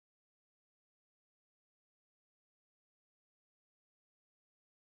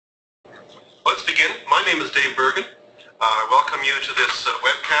Let's begin. My name is Dave Bergen. I welcome you to this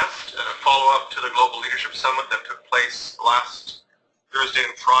webcast, follow-up to the Global Leadership Summit that took place last Thursday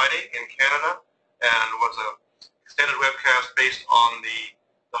and Friday in Canada, and was an extended webcast based on the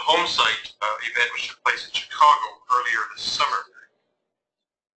home site event which took place in Chicago earlier this summer.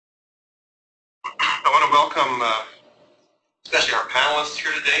 I want to welcome especially our panelists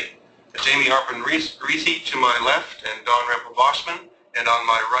here today, Jamie Arpin-Ricci to my left and Don Rempel-Boschman, and on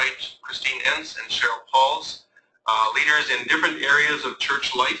my right, Christine Entz and Cheryl Pauls, leaders in different areas of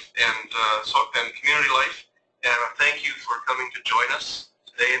church life and community life. And I thank you for coming to join us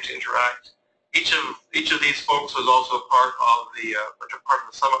today and to interact. Each of these folks was also a part of the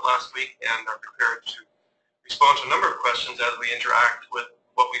summit last week and are prepared to respond to a number of questions as we interact with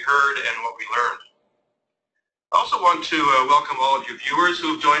what we heard and what we learned. I also want to welcome all of you viewers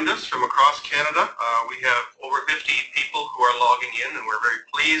who have joined us from across Canada. We have over 50 people who are logging in, and we're very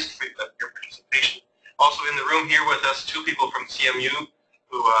pleased with your participation. Also in the room here with us, two people from CMU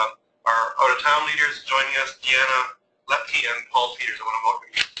who are out-of-town leaders joining us, Deanna Lepke and Paul Peters. I want to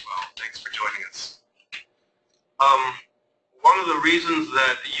welcome you as well. Thanks for joining us. One of the reasons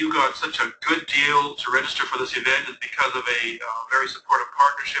that you got such a good deal to register for this event is because of a very supportive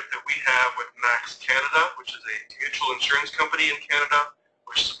partnership that we have with Max Canada, which is a mutual insurance company in Canada,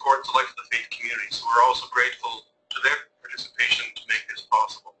 which supports the Life of the Faith community. So we're also grateful to their participation to make this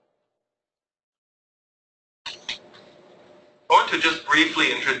possible. I want to just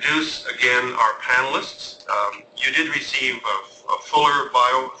briefly introduce again our panelists. You did receive a fuller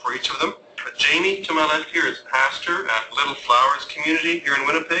bio for each of them. But Jamie, to my left here, is pastor at Little Flowers Community here in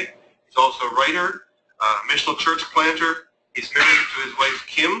Winnipeg. He's also a writer, missional church planter. He's married to his wife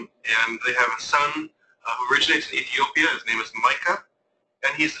Kim, and they have a son who originates in Ethiopia. His name is Micah,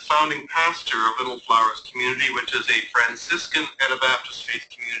 and he's the founding pastor of Little Flowers Community, which is a Franciscan Anabaptist faith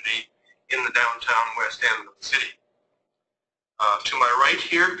community in the downtown west end of the city. To my right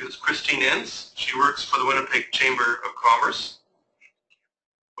here is Christine Entz. She works for the Winnipeg Chamber of Commerce.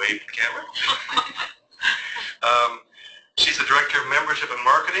 Wave to the camera. She's the Director of Membership and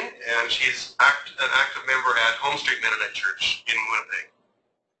Marketing, and she's an active member at Home Street Mennonite Church in Winnipeg.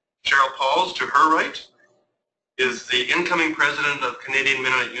 Cheryl Pauls, to her right, is the incoming president of Canadian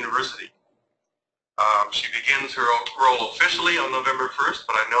Mennonite University. She begins her role officially on November 1st,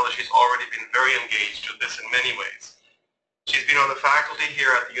 but I know that she's already been very engaged with this in many ways. She's been on the faculty here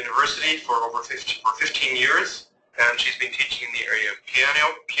at the university for 15 years, and she's been teaching in the area of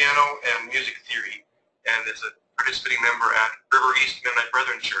piano and music theory, and is a participating member at River East Mennonite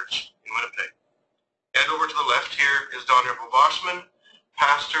Brethren Church in Winnipeg. And over to the left here is Don Rempel-Boschman,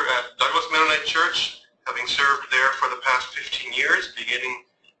 pastor at Douglas Mennonite Church, having served there for the past 15 years, beginning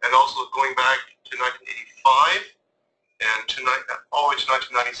and also going back to 1985, and all the way to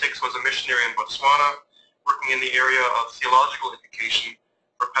 1996 was a missionary in Botswana, working in the area of theological education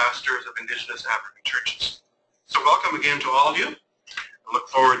for pastors of Indigenous African churches. So welcome again to all of you. I look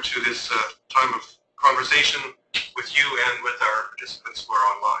forward to this time of conversation with you and with our participants who are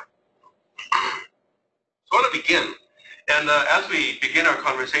online. So I want to begin. And as we begin our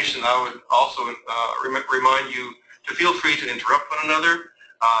conversation, I would also remind you to feel free to interrupt one another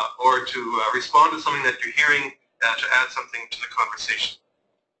or to respond to something that you're hearing to add something to the conversation.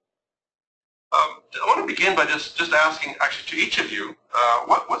 I want to begin by just asking, actually, to each of you,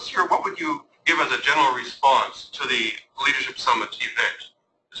 what would you give as a general response to the Leadership Summit event?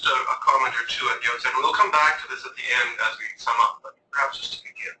 Just a comment or two at the outset. We'll come back to this at the end as we sum up, but perhaps just to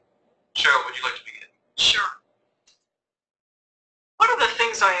begin. Cheryl, would you like to begin? Sure. One of the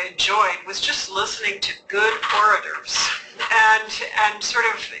things I enjoyed was just listening to good orators and sort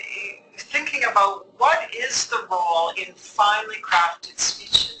of thinking about what is the role in finely crafted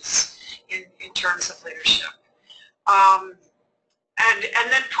speeches in terms of leadership. And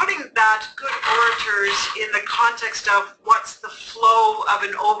then putting that good orators in the context of what's the flow of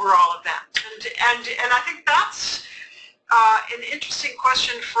an overall event. And I think that's an interesting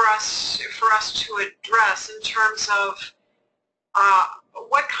question for us to address in terms of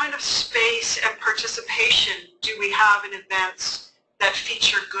what kind of space and participation do we have in events that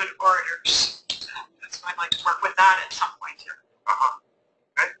feature good orators. So I'd like to work with that at some point here.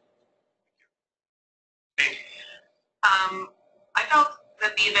 I felt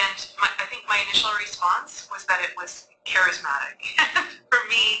that the event, I think my initial response was that it was charismatic. For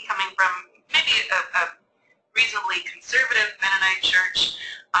me, coming from maybe a reasonably conservative Mennonite church,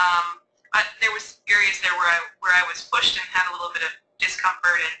 there was areas there where I was pushed and had a little bit of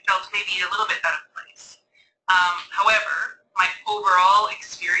discomfort and felt maybe a little bit out of place. However, my overall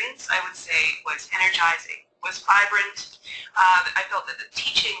experience, I would say, was energizing, was vibrant, I felt that the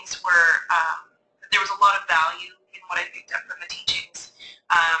teachings were, there was a lot of value in what I picked up from the teachings,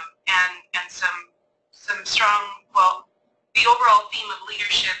 and some strong, well, the overall theme of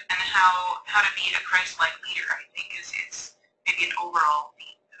leadership and how to be a Christ-like leader, I think, is maybe an overall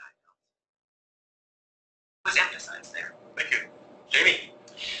theme that I felt was emphasized there. Thank you. Jamie?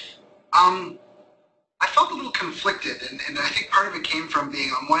 I felt a little conflicted, and I think part of it came from being,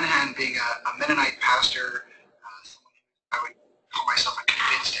 on one hand, being a Mennonite pastor, someone I would call myself a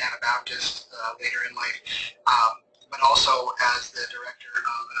convinced Anabaptist later in life, but also as the director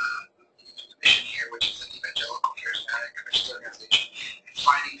of the mission here, which is an evangelical charismatic Christian organization, and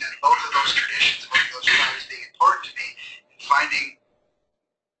finding that both of those traditions, both of those values being important to me, and finding,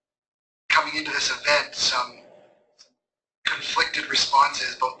 coming into this event, some conflicted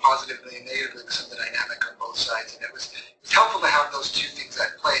responses, both positively and negatively, with some of the dynamic on both sides. And it was helpful to have those two things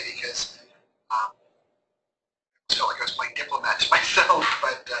at play, because I felt like I was playing diplomat to myself.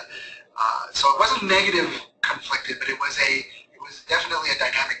 But so it wasn't negative conflicted, but it was definitely a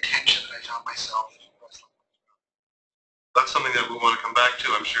dynamic tension that I found myself wrestling with. That's something that we want to come back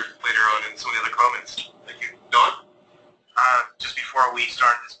to, I'm sure, later on in some of the other comments. Thank you. Don? Just before we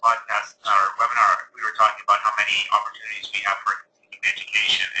started this podcast, our webinar, we were talking about how many opportunities we have for continuing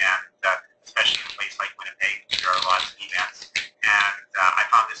education, and especially in a place like Winnipeg, there are lots of events. And I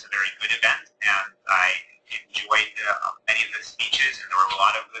found this a very good event, and I enjoyed many of the speeches, and there were a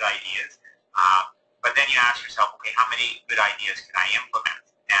lot of good ideas. But then you ask yourself, okay, how many good ideas can I implement?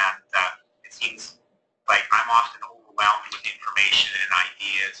 And it seems like I'm often overwhelmed with information and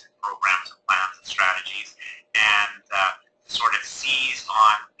ideas and programs and plans and strategies, and sort of seize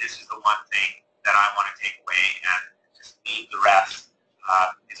on this is the one thing that I want to take away and just leave the rest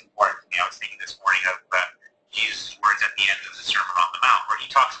is important to me. I was thinking this morning of Jesus' words at the end of the Sermon on the Mount, where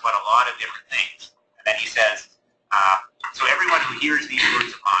he talks about a lot of different things, and then he says, so everyone who hears these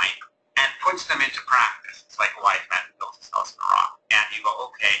words of mine and puts them into practice, it's like a wise man who builds his house on a rock. And you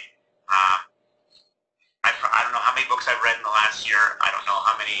go, okay, I don't know how many books I've read in the last year, I don't know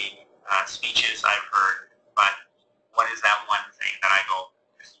how many speeches I've heard, but what is that one thing that I go,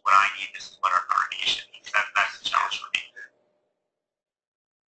 this is what I need, this is what our congregation needs? That's the challenge for me.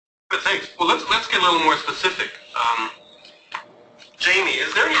 Good, thanks. Well, let's get a little more specific. Jamie,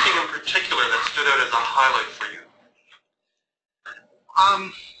 is there anything in particular that stood out as a highlight for you?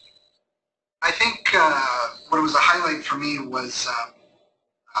 I think what was a highlight for me was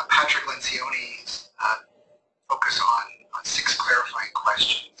Patrick Lencioni's focus on 6 clarifying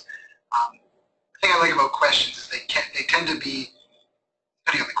questions. The thing I like about questions is they tend to be,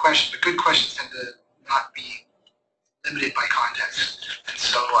 depending on the question, but good questions tend to not be limited by context. And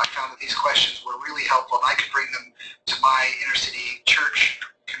so I found that these questions were really helpful, and I could bring them to my inner city church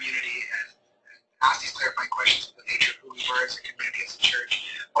community and ask these clarifying questions of the nature of who we were as a community, as a church.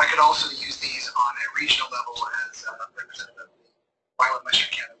 But I could also use these on a regional level as a representative of the Violent Western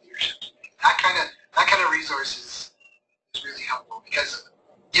Canada leadership. That kind of resource is really helpful, because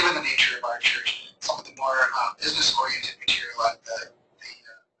given the nature of our church, some of the more business-oriented material at the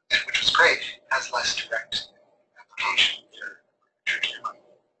event, which was great, has less direct application for church to money.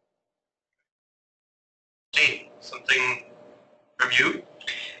 Jane, something from you?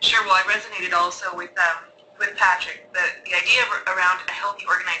 Sure. Well, I resonated also with Patrick. The idea around a healthy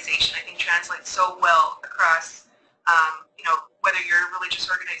organization, I think, translates so well across, whether you're a religious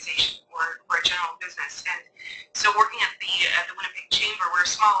organization or a general business. And so, working at the Winnipeg Chamber, we're a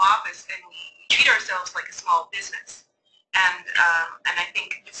small office, and we treat ourselves like a small business. And I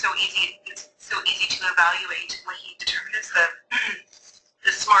think it's so easy to evaluate what he determined as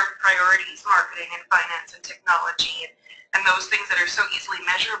the smart priorities, marketing and finance and technology, and those things that are so easily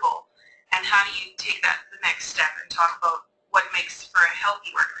measurable. And how do you take that to the next step and talk about what makes for a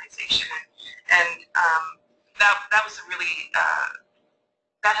healthy organization? And that was a really,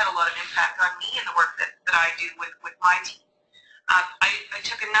 that had a lot of impact on me and the work that I do with my team. I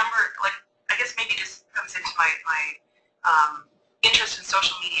took a number, I guess maybe this comes into my interest in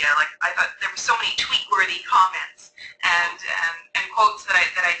social media. I thought there were so many tweet-worthy comments and quotes that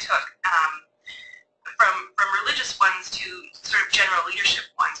I took, from religious ones to sort of general leadership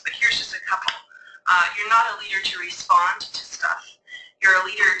ones. But here's just a couple. You're not a leader to respond to stuff. You're a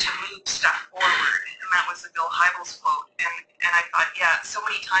leader to move stuff forward. And that was the Bill Hybels quote. And I thought, yeah, so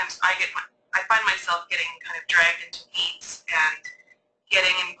many times I find myself getting kind of dragged into weeds and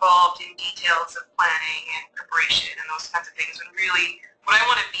getting involved in details of planning and preparation and those kinds of things. When really, what I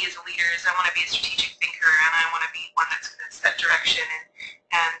want to be as a leader is I want to be a strategic thinker, and I want to be one that's going to set direction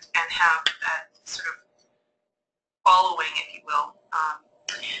and have that sort of following, if you will.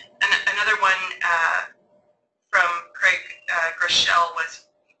 And another one from Craig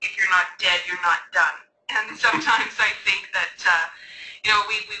you're not done. And sometimes I think that,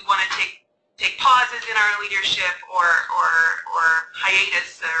 we want to take pauses in our leadership or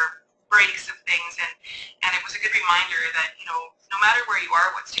hiatus or breaks of things. And it was a good reminder that, no matter where you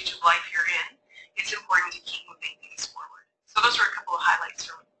are, what stage of life you're in, it's important to keep moving things forward. So those were a couple of highlights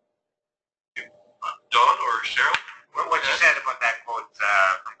for me. Don or Cheryl? Well, what you said about that quote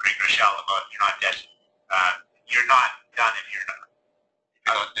from Craig Rochelle about you're not dead. You're not done if you're not.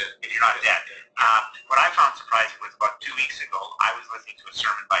 If you're not dead. What I found surprising was about 2 weeks ago, I was listening to a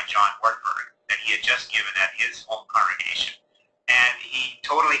sermon by John Wartburg that he had just given at his home congregation. And he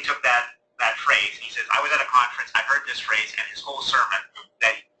totally took that phrase. He says, I was at a conference, I heard this phrase, and his whole sermon,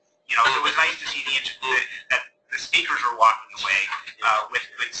 that, so it was nice to see that the speakers were walking away with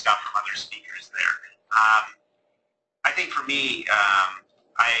good stuff from other speakers there. I think for me,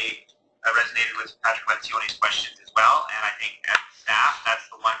 I resonated with Patrick Lencioni's questions as well, and I think as staff, that's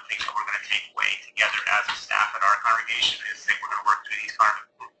the one thing that we're going to take away together as a staff at our congregation is that we're going to work through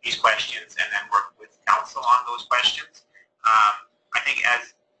these questions and then work with council on those questions. I think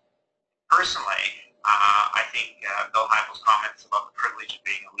as personally, I think Bill Heifel's comments about the privilege of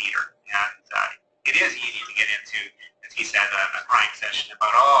being a leader, and it is easy to get into, as he said, a crying session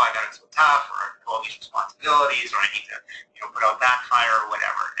about, I got it so tough, or all these responsibilities, or I need to, put out that fire or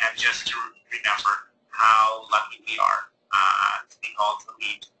whatever, and just to remember how lucky we are to be called to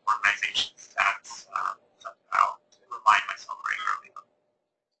lead organizations. That's something I'll remind myself regularly of.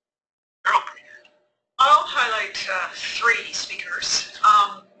 Cheryl? I'll highlight three speakers.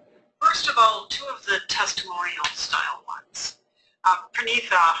 First of all, two of the testimonial style ones.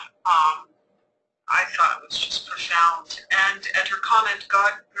 Pranitha, I thought was just profound, and her comment,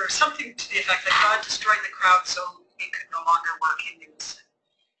 or something to the effect that God destroyed the crowd so it could no longer work in unison,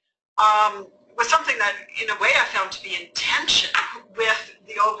 was something that, in a way, I found to be in tension with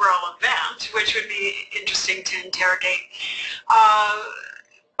the overall event, which would be interesting to interrogate.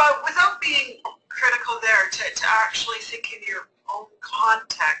 But without being critical there, to actually think in your own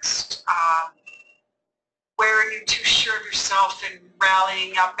context, where are you too sure of yourself and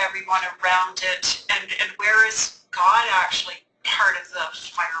rallying up everyone around it, and where is God actually part of the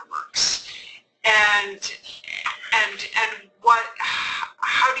fireworks? And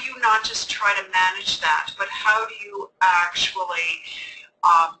how do you not just try to manage that, but how do you actually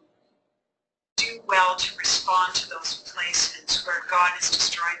do well to respond to those places where God is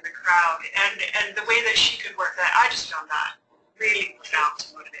destroying the crowd? And the way that she could work that, I just found that really profound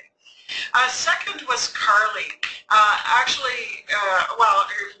and motivating. Second was Carly.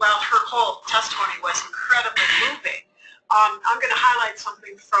 While her whole testimony was incredibly moving, I'm going to highlight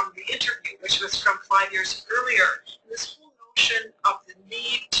something from the interview, which was from 5 years earlier. This whole notion of the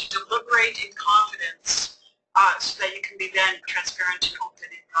need to deliberate in confidence so that you can be then transparent and open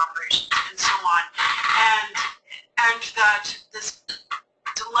in your operations and so on. And that this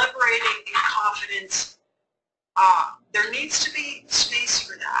deliberating in confidence, there needs to be space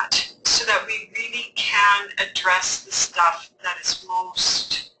for that so that we really can address the stuff that is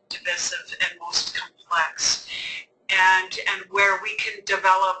most divisive and most complex, and where we can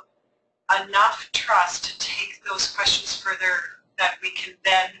develop enough trust to take those questions further that we can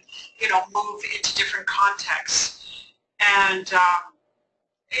then, move into different contexts. And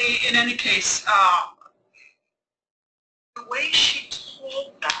in any case, the way she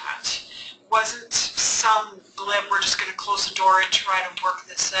told that wasn't some glib, we're just going to close the door and try to work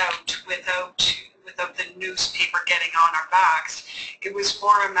this out without the newspaper getting on our backs. It was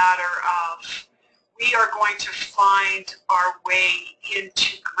more a matter of, we are going to find our way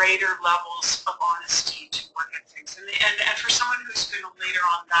into greater levels of honesty to work at things. And for someone who's been a leader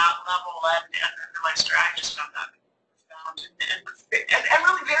on that level and realized, I just found that profound and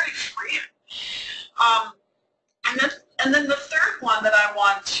really very freeing. And then the third one that I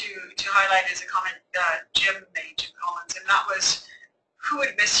want to highlight is a comment that Jim made to Collins, and that was, who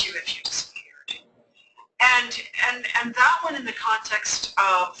would miss you if you disappeared? And that one in the context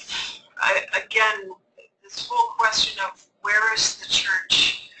of, again, this whole question of where is the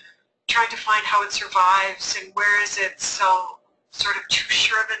church trying to find how it survives, and where is it so sort of too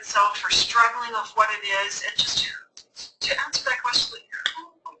sure of itself or struggling with what it is, and just to answer that question, who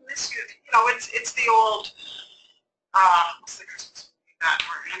would miss you? It's the old, what's the Christmas movie that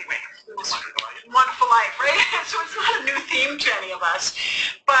word? Anyway, Wonderful Life, right? So it's not a new theme to any of us,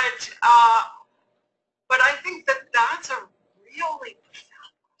 but I think that that's a really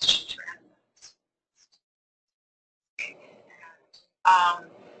profound question to end with.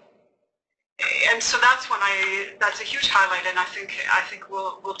 And so that's a huge highlight, and I think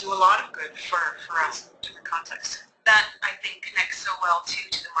we'll do a lot of good for us in the context. that I think connects so well too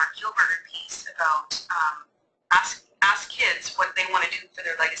to the Mark Hilberger piece about ask kids what they want to do for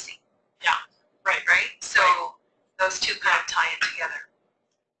their legacy. Yeah. Right. Right? So those two kind of tie in together.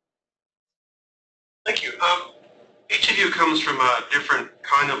 Thank you. Each of you comes from a different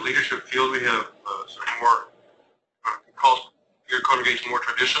kind of leadership field. We have sort of more, call your congregation more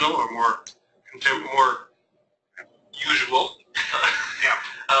traditional or more usual.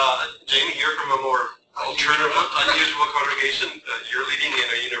 Jamie, you're from a more alternative, unusual congregation. You're leading in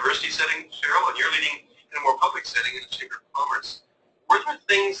a university setting, Cheryl, and you're leading in a more public setting in the Chamber of Commerce. Were there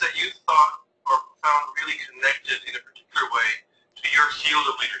things that you thought or found really connected in a particular way to your field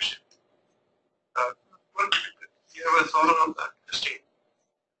of leadership? Do you have a thought on that, Christine?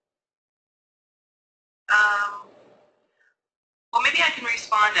 Well, maybe I can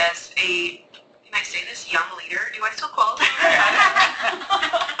respond as a, can I say this, young leader? Do I still qualify?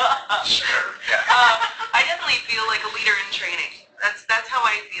 Sure. Yeah. I definitely feel like a leader in training. That's how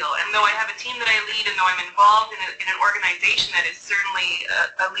I feel. And though I have a team that I lead, and though I'm involved in an organization that is certainly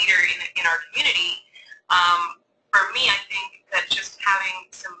a leader in our community, for me, I think that just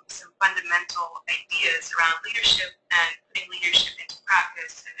having some fundamental ideas around leadership and putting leadership into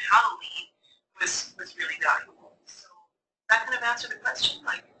practice and how to lead was really valuable. So that kind of answer the question?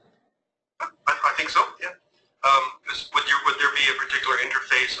 Like, I think so, yeah. Would there be a particular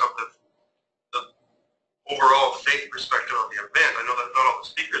interface of the overall faith perspective of the event? I know that not all the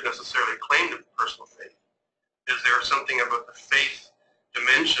speakers necessarily claimed a personal faith. Is there something about the faith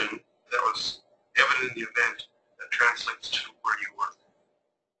dimension that was evident in the event that translates to where you work?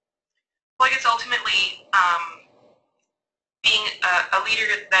 Well, I guess ultimately, being a leader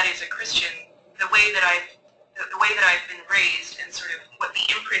that is a Christian, the way that I've been raised and sort of what the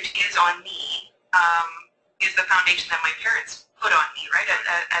imprint is on me is the foundation that my parents put on me, right,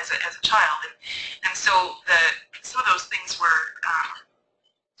 as a child, and so some of those things were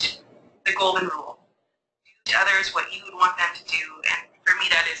the golden rule: do to others what you would want them to do, and for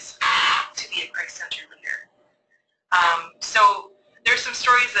me that is to be a Christ-centered leader. So there's some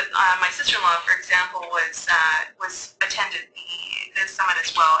stories that my sister-in-law, for example, attended the summit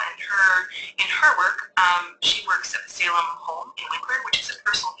as well, and in her work, she works at the Salem Home in Winkler, which is a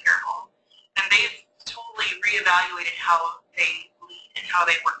personal care home, and they've totally reevaluated how they lead and how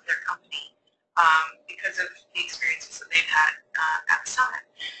they work their company because of the experiences that they've had at the summit.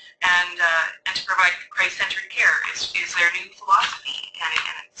 And to provide Christ-centered care is their new philosophy, and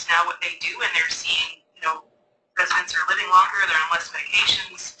it's now what they do, and they're seeing, residents are living longer, they're on less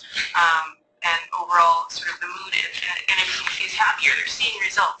medications, and overall sort of the mood and everything is happier. They're seeing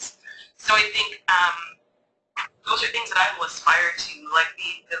results. So I think those are things that I will aspire to, like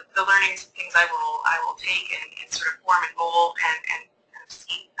the learnings and things I will take and sort of form and goal and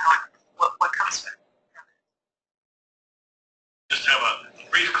see what comes from it. Just have a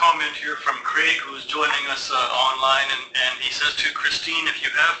brief comment here from Craig, who's joining us online, and he says to Christine, if you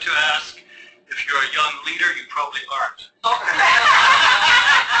have to ask if you're a young leader, you probably aren't.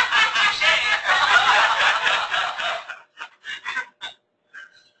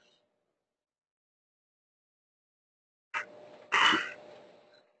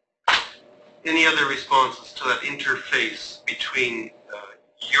 Any other responses to that interface between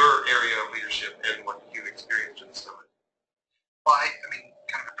your area of leadership and what you experienced in the summit? Well, I mean,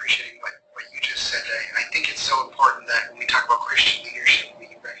 kind of appreciating what you just said. I think it's so important that when we talk about Christian leadership, we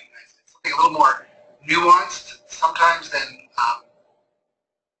recognize it's something a little more nuanced sometimes than,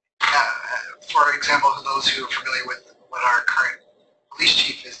 for example, those who are familiar with what our current police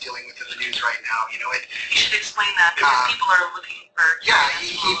chief is dealing with in the news right now. You should explain that because people are looking for... Yeah,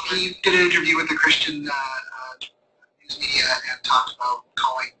 he did an interview with the Christian news media and talked about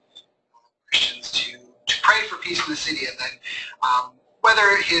calling Christians to pray for peace in the city, and then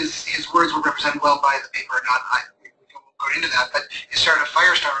whether his words were represented well by the paper or not, we won't go into that, but it started a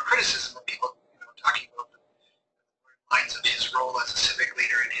firestorm of criticism of people talking about the lines of his role as a civic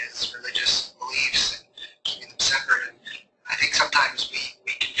leader and his religious beliefs and keeping them separate. And I think sometimes we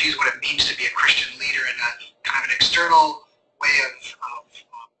confuse what it means to be a Christian leader in a kind of an external way of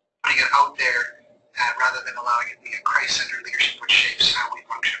putting it out there rather than allowing it to be a Christ-centered leadership which shapes how we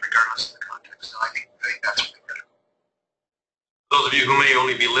function regardless of the context. So I think that's really critical. Those of you who may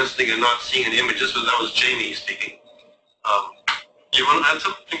only be listening and not seeing an image, that was Jamie speaking. Do you want to add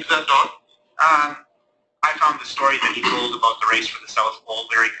something to that, Don? I found the story that he told about the race for the South Pole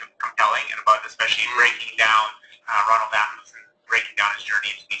very compelling, and about especially breaking down Ronald Atkinson, breaking down his journey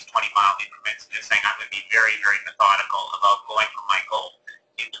into these 20-mile increments, and just saying, I'm going to be very, very methodical about going for my goal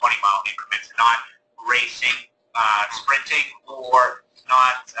in 20-mile increments, not racing, sprinting, or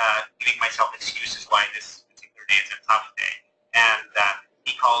not giving myself excuses why this particular day is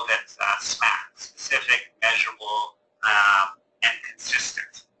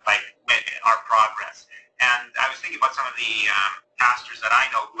pastors that I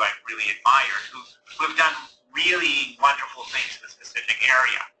know who I've really admired, who have done really wonderful things in a specific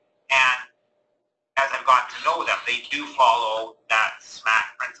area. And as I've gotten to know them, they do follow that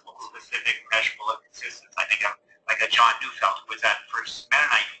SMAC principle, specific, measurable, and consistent. I think of like a John Neufeld, who was at First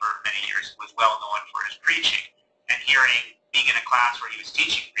Mennonite for many years, who was well known for his preaching, and being in a class where he was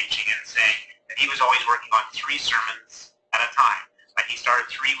teaching preaching and saying that he was always working on 3 sermons at a time. Like he started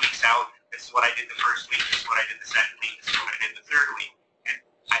 3 weeks out, this is what I did the first week, this is what I did the second week, this is what I did the third week. And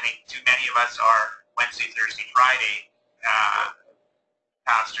I think too many of us are Wednesday, Thursday, Friday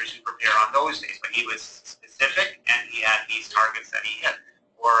pastors who prepare on those days, but he was specific and he had these targets that he hit.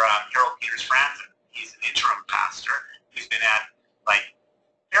 Or Harold Peters Franzen, he's an interim pastor who's been at like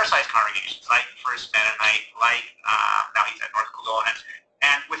fair-sized congregations like First Mennonite, like now he's at North Kelowna,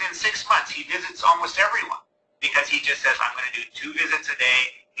 and within 6 months he visits almost everyone because he just says, I'm going to do 2 visits a day,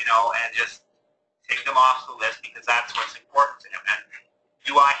 and just take them off the list because that's what's important to him. And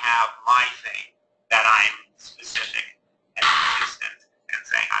do I have my thing that I'm specific and consistent and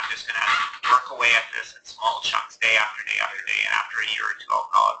saying, I'm just going to work away at this in small chunks, day after day after day, and after a year or 2,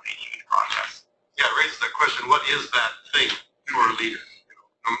 I'll call it a huge process. Yeah, it raises that question, what is that thing for a leader?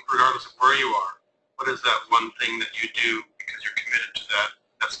 Regardless of where you are, what is that one thing that you do because you're committed to that?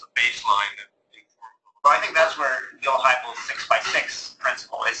 That's the baseline that informs. Well, I think that's where Bill Hybels' 6x6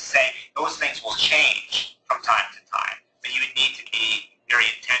 principle is saying those things will change from time to time, but you need to be very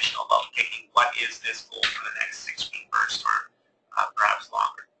intentional about picking what is this goal for the next 6-week burst or perhaps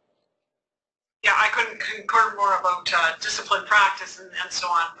longer. Yeah, I couldn't concur more about discipline practice and so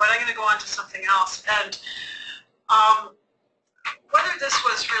on, but I'm going to go on to something else. And whether this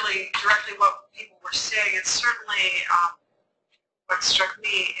was really directly what people were saying, it's certainly what struck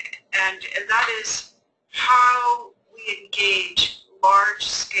me, and that is how we engage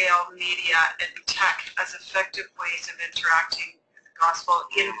large-scale media and tech as effective ways of interacting with the gospel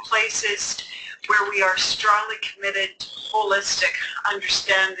in places where we are strongly committed to holistic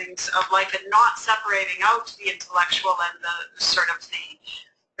understandings of life and not separating out the intellectual and the sort of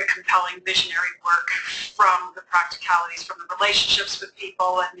the compelling visionary work from the practicalities, from the relationships with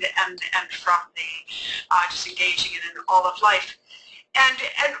people and from the just engaging in all of life.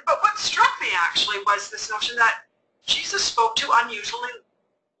 But what struck me actually was this notion that Jesus spoke to unusually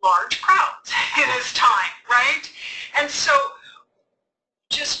large crowds in his time, right? And so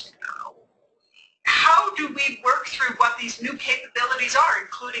just how do we work through what these new capabilities are,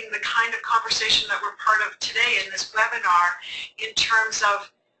 including the kind of conversation that we're part of today in this webinar, in terms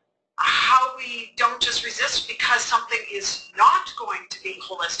of how we don't just resist because something is not going to be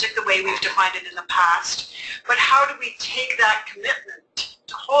holistic the way we've defined it in the past, but how do we take that commitment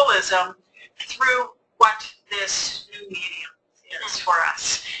to holism through what this new medium is for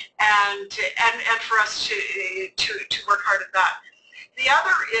us, and for us to work hard at that. The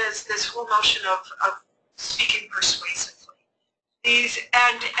other is this whole notion of speaking persuasively.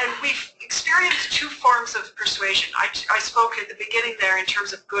 And we've experienced 2 forms of persuasion. I spoke at the beginning there in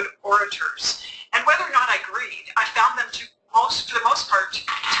terms of good orators, and whether or not I agreed, I found them for the most part, to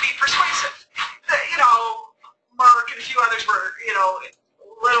be persuasive. Mark and a few others were,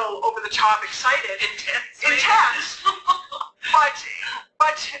 a little over the top, excited, intense,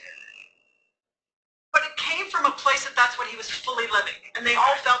 but it came from a place that's what he was fully living, and they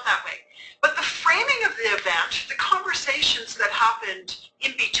all felt that way. But the framing of the event, the conversations that happened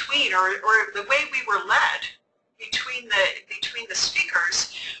in between, or the way we were led between the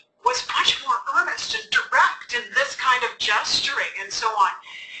speakers, was much more earnest and direct in this kind of gesturing and so on.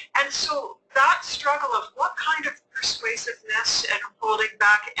 And so that struggle of what kind of persuasiveness and holding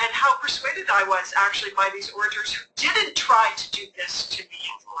back, and how persuaded I was actually by these orators who didn't try to do this to me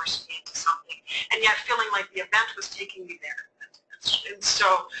and force me into something, and yet feeling like the event was taking me there. And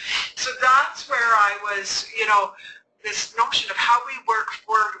so that's where I was, this notion of how we work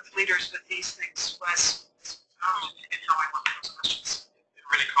forward with leaders with these things was found in how I work with those questions. It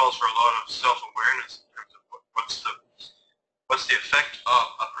really calls for a lot of self-awareness in terms of what's the effect of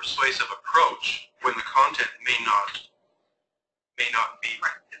a persuasive approach when the content may not be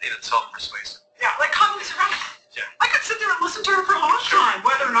in itself persuasive. Yeah, like Condoleezza Rice. Yeah. I could sit there and listen to her for a long time,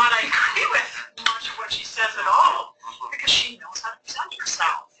 whether or not I agree with much of what she says at all, because she knows how to present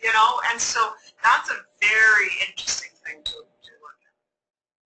herself, and so that's a very interesting thing to work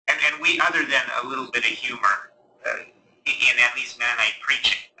at. And we, other than a little bit of humor, in at least Mennonite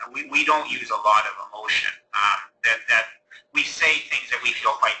preaching, we don't use a lot of emotion. That we say things that we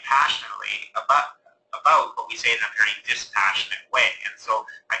feel quite passionately about, but we say it in a very dispassionate way. And so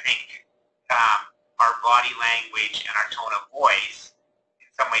I think our body language and our tone of voice in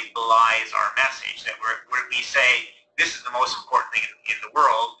some ways belies our message, that we say, this is the most important thing in the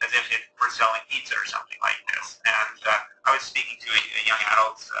world, as if we're selling pizza or something like this. And I was speaking to a young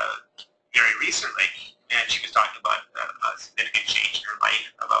adult very recently, and she was talking about a significant change in her life,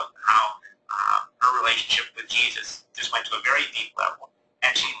 about how her relationship with Jesus just went to a very deep level.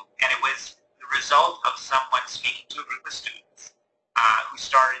 And it was the result of someone speaking to a group of students who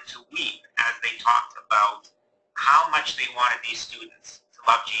started to weep as they talked about how much they wanted these students to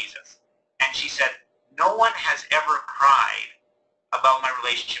love Jesus. And she said, no one has ever cried about my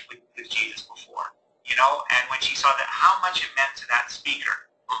relationship with Jesus before, you know, and when she saw that, how much it meant to that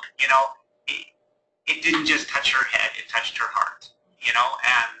speaker, you know, it didn't just touch her head, it touched her heart, you know,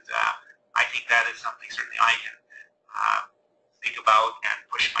 and I think that is something certainly I can think about and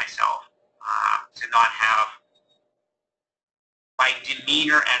push myself to not have my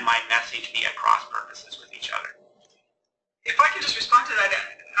demeanor and my message be at cross purposes with each other. If I could just respond to that,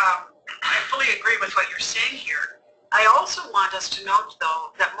 I fully agree with what you're saying here. I also want us to note,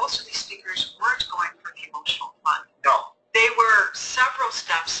 though, that most of these speakers weren't going for the emotional fun. No. They were several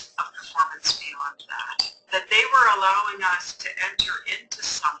steps of performance beyond that they were allowing us to enter into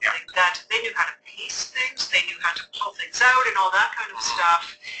something that they knew how to pace things, they knew how to pull things out and all that kind of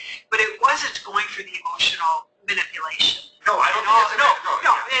stuff, but it wasn't going for the emotional manipulation. No, I don't think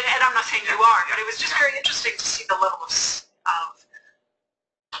No, and I'm not saying you are, but it was just very interesting to see the level of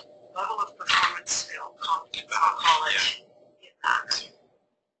performance skill, competence, I'll call it, in that.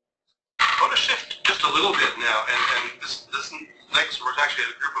 I want to shift just a little bit now, and this next, we're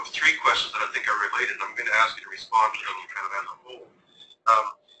actually a group of 3 questions that I think are related, and I'm going to ask you to respond to them kind of as a whole.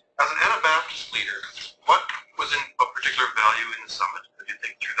 As an Anabaptist leader, what was of particular value in the summit, if you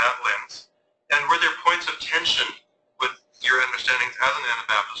think through that lens? And were there points of tension with your understandings as an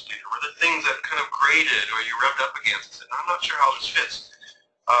Anabaptist leader? Were there things that kind of grated or you rubbed up against and said, I'm not sure how this fits?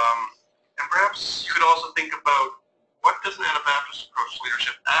 And perhaps you could also think about what does an Anabaptist approach to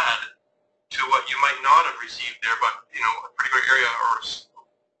leadership add to what you might not have received there, but, you know, a particular area or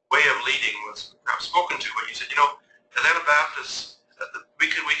way of leading was perhaps spoken to, but you said, you know, as Anabaptists,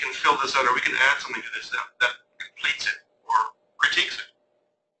 we can fill this out or we can add something to this that completes it or critiques it.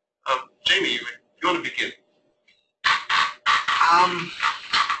 Jamie, you want to begin?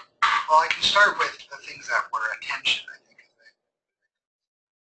 Well, I can start with the things that were attention, I think.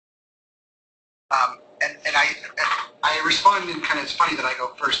 And I respond in kind of, it's funny that I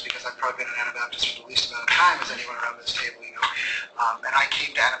go first because I've probably been an Anabaptist for the least amount of time as anyone around this table, you know. And I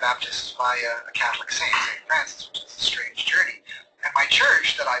came to Anabaptists via a Catholic saint, St. Francis, which is a strange journey. And my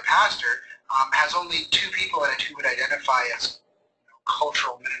church that I pastor has only 2 people in it who would identify as, you know,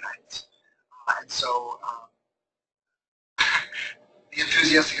 cultural Mennonites. And so the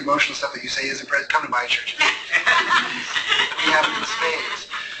enthusiastic, emotional stuff that you say isn't present. Come to my church. We have it in spades.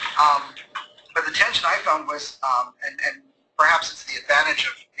 But the tension I found was, and perhaps it's the advantage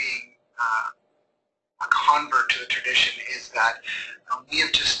of being a convert to the tradition, is that we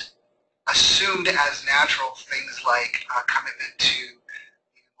have just assumed as natural things like a commitment to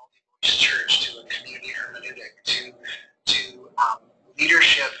a multi-voice church, to a community hermeneutic, to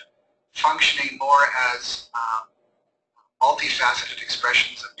leadership functioning more as multifaceted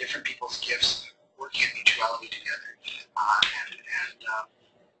expressions of different people's gifts working in mutuality together, and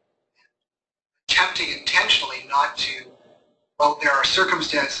attempting intentionally not to, well, there are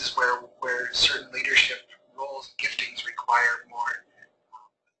circumstances where certain leadership roles and giftings require more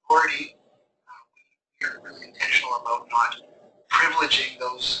authority. We are really intentional about not privileging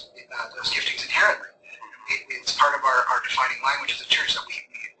those giftings inherently. It's part of our defining language as a church that we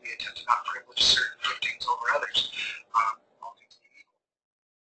attempt to not privilege certain giftings over others. All things being equal.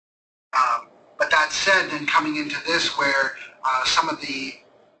 But that said, then coming into this where some of the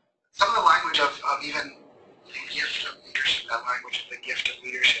language of even the gift of leadership, that language of the gift of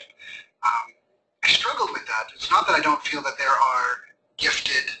leadership, I struggled with that. It's not that I don't feel that there are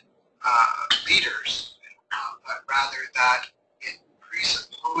gifted leaders, but rather that it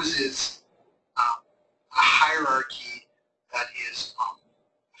presupposes a hierarchy that is a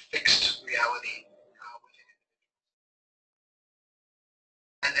fixed reality within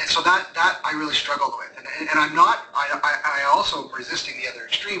it. And so that I really struggled with. And I'm not, I also am resisting the other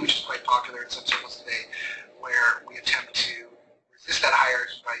extreme, which is quite popular in some circles today, where we attempt to resist that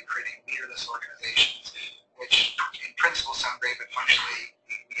hierarchy by creating leaderless organizations, which in principle sound great, but functionally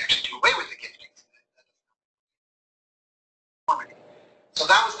we actually do away with the giftings. So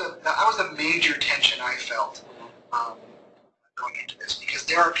that was the major tension I felt going into this, because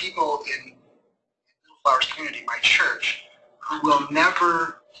there are people in Little Flowers community, my church, who will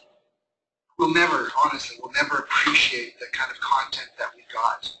never, honestly, will never appreciate the kind of content that we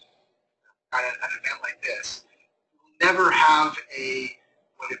got at an event like this. Will never have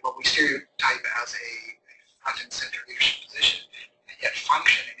what we stereotype as a front and center leadership position, and yet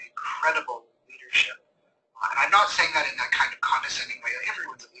function in incredible leadership. And I'm not saying that in that kind of condescending way. Like,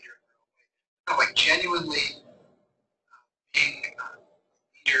 everyone's a leader in their own way. No, like genuinely being a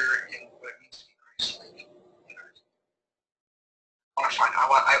leader in what it means to be Christ-like.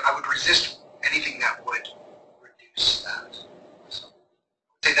 I would resist anything that would reduce that. So I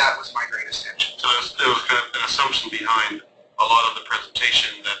would say that was my greatest tension. So there was kind of an assumption behind a lot of the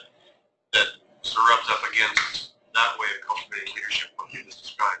presentation that sort of rubs up against that way of cultivating leadership, what you just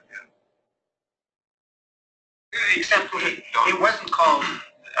described. Yeah. Except it wasn't called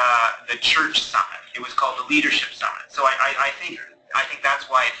the church summit. It was called the leadership summit. So I think that's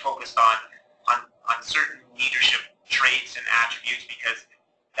why it focused on certain leadership traits and attributes, because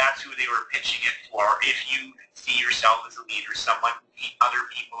that's who they were pitching it for. If you see yourself as a leader, someone other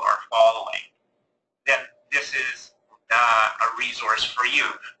people are following, then this is a resource for you,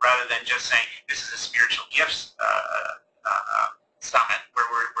 rather than just saying this is a spiritual gifts summit where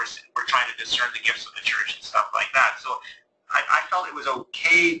we're trying to discern the gifts of the church and stuff like that. So I felt it was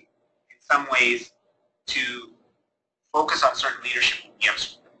okay in some ways to focus on certain leadership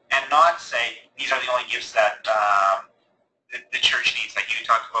gifts and not say these are the only gifts that the church needs. Like you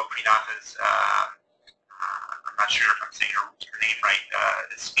talked about Pranatha's, I'm not sure if I'm saying her name right,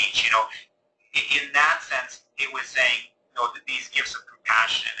 speech. In that sense, it was saying, that these gifts of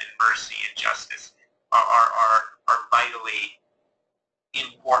compassion and mercy and justice are vitally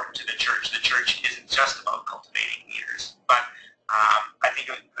important to the church. The church isn't just about cultivating leaders, but I think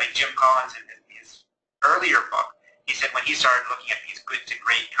like Jim Collins in his earlier book, he said when he started looking at these good to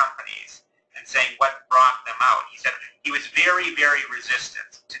great companies and saying what brought them out, he said he was very, very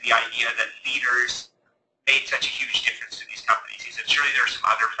resistant to the idea that leaders made such a huge difference to these companies. He said surely there are some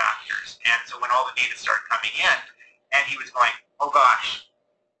other factors. And so when all the data started coming in, and he was going, oh gosh,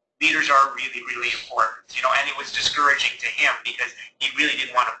 leaders are really, really important, and it was discouraging to him because he really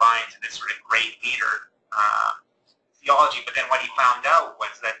didn't want to buy into this sort of great leader theology. But then what he found out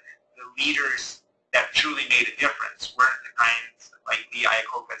was that the leaders that truly made a difference weren't the kinds like the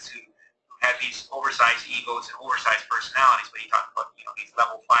Iakokas who had these oversized egos and oversized personalities, but he talked about, these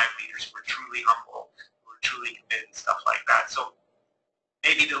level 5 leaders who were truly humble, who were truly committed and stuff like that. So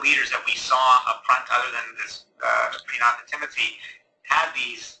maybe the leaders that we saw up front, other than this Pranatha Timothy, had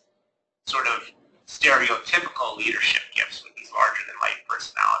these sort of stereotypical leadership gifts with these larger-than-life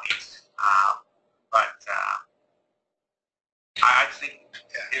personalities. But I think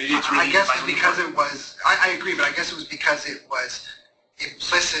it's really... I guess it's because it was... I agree, but I guess it was because it was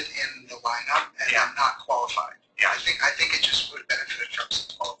implicit in the lineup and not qualified. Yeah. I think it just would have benefited from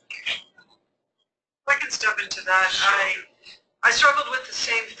some qualification. If I can step into that, I struggled with the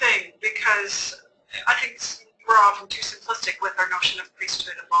same thing because I think we're often too simplistic with our notion of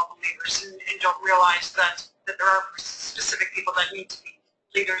priesthood of all believers and don't realize that there are specific people that need to be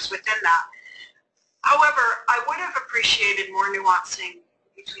leaders within that. However, I would have appreciated more nuancing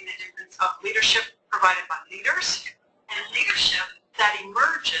between the difference of leadership provided by leaders and leadership that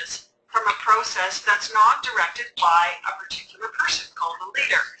emerges from a process that's not directed by a particular person called a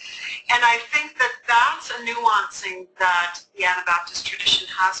leader. And I think that that's a nuancing that the Anabaptist tradition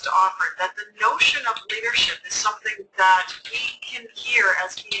has to offer, that the notion of leadership is something that we can hear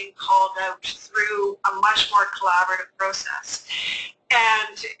as being called out through a much more collaborative process.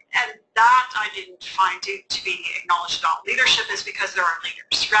 And that I didn't find it to be acknowledged at all. Leadership is because there are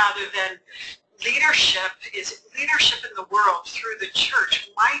leaders, rather than leadership in the world through the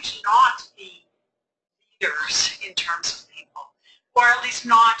church might not be leaders in terms of people, or at least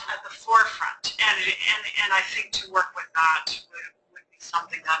not at the forefront. And I think to work with that would be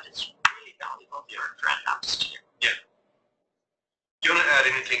something that is really valuable for Anabaptist to do. Yeah. Do you want to add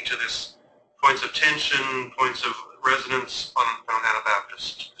anything to this? Points of tension, points of resonance on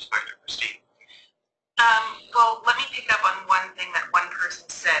Anabaptist perspective, Christine? Well, let me pick up on one thing that one person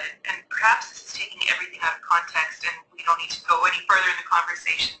said, and perhaps this is taking everything out of context and we don't need to go any further in the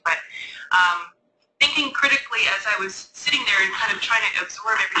conversation, but thinking critically as I was sitting there and kind of trying to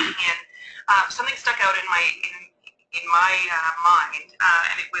absorb everything in, something stuck out in my mind,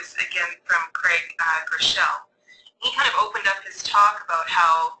 and it was again from Craig Groeschel. He kind of opened up his talk about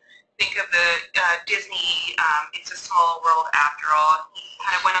how, think of the Disney It's a Small World After All. He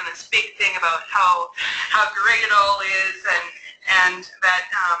kind of went on this big thing about how great it all is, and that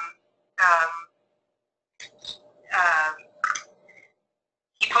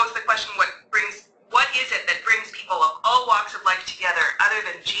he posed the question, what is it that brings people of all walks of life together other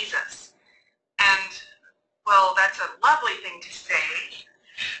than Jesus? And, well, that's a lovely thing to say.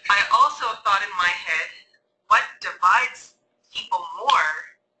 I also thought in my head, what divides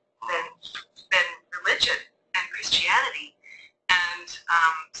religion and Christianity. And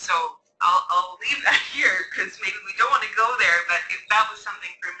so I'll leave that here because maybe we don't want to go there, but if that was something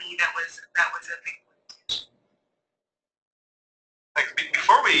for me that was a big one. Thanks.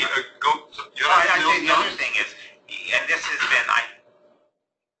 Before we go, I'd say the other thing is, and this has been,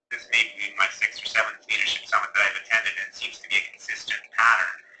 this may be my 6th or 7th leadership summit that I've attended, and it seems to be a consistent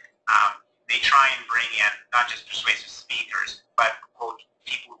pattern. They try and bring in not just persuasive speakers, but quote,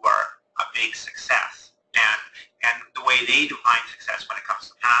 people who are a big success. And the way they define success when it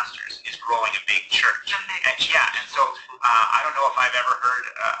comes to pastors is growing a big church. And so I don't know if I've ever heard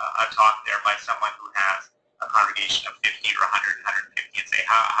a talk there by someone who has a congregation of 50 or 100, 150 and say,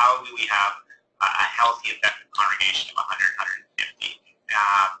 how do we have a healthy, effective congregation of 100, 150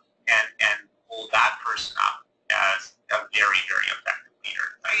 and hold that person up as a very, very effective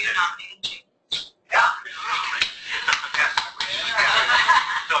leader. Are you not making change? Yeah.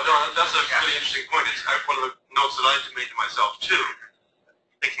 No, that's a really interesting point. It's one of the notes that I made to myself too.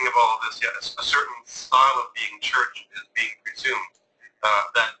 Thinking of all of this, yes, a certain style of being church is being presumed.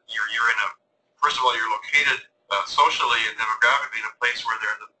 That you're in a, first of all, you're located socially and demographically in a place where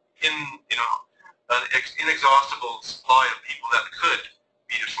there's an inexhaustible supply of people that could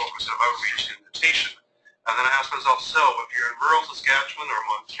be the focus of outreach and invitation. And then I ask myself, so if you're in rural Saskatchewan or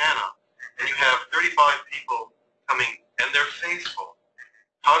Montana and you have 35 people coming and they're faithful,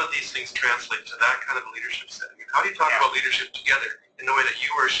 how do these things translate to that kind of a leadership setting? And how do you talk about leadership together in the way that you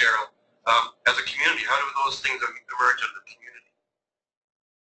were, Cheryl, as a community? How do those things emerge in the community?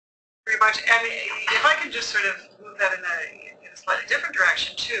 Very much. And if I can just sort of move that in a slightly different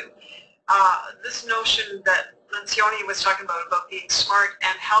direction too, this notion that Lencioni was talking about being smart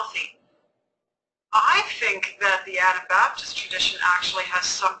and healthy, I think that the Anabaptist tradition actually has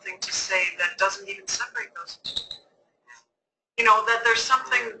something to say that doesn't even separate those two. You know, that there's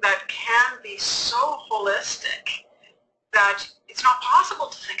something that can be so holistic that it's not possible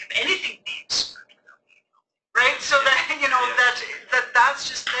to think of anything being smart without being healthy, right? So that, that's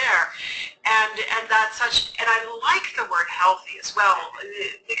just there. And that's such, and I like the word healthy as well,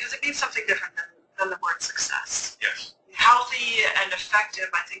 because it means something different than the word success. Yes. Healthy and effective,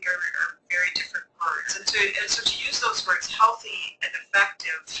 I think, are very different words. And so to use those words, healthy and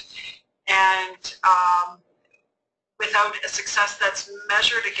effective, and without a success that's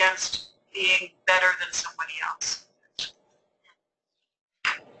measured against being better than somebody else.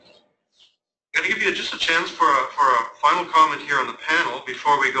 I'm going to give you just a chance for a final comment here on the panel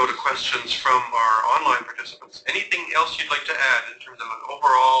before we go to questions from our online participants. Anything else you'd like to add in terms of an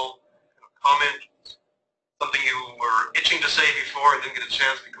overall comment, something you were itching to say before and didn't get a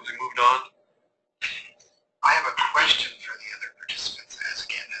chance because we moved on? I have a question for the other participants, as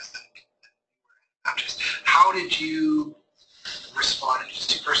the Baptist. How did you respond, and just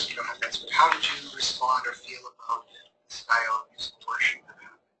two persons, you don't have to answer, but how did you respond or feel about the style of musical worship?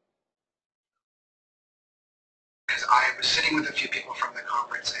 Because I was sitting with a few people from the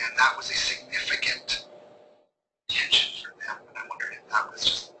conference, and that was a significant tension for them, and I wondered if that was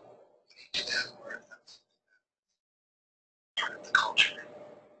just unique to them or if that was part of the culture.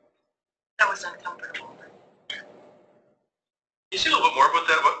 That was uncomfortable. Can you say a little bit more about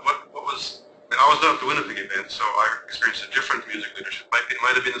that? What was, I was not at the Winnipeg event, so I experienced a different music leadership. It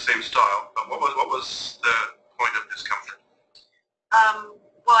might have been the same style, but what was the point of discomfort?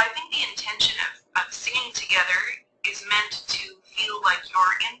 Well, I think the intention of singing together is meant to feel like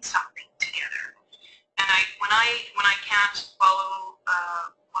you're in something together. And when I can't follow,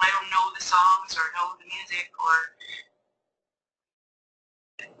 when I don't know the songs or know the music, or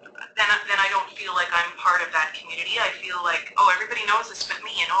then I don't feel like I'm part of that community. I feel like, oh, everybody knows this but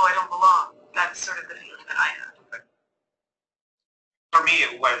me, and oh, I don't belong. That's sort of the feeling that I had. For me,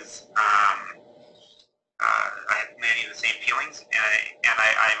 it was, I had many of the same feelings, and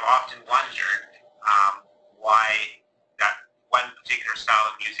I've often wondered why that one particular style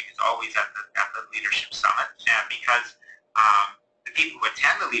of music is always at the leadership summit, and because the people who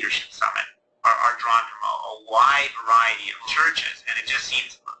attend the leadership summit are drawn from a wide variety of churches, and it just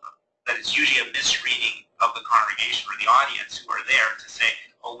seems that it's usually a misreading of the congregation or the audience who are there to say,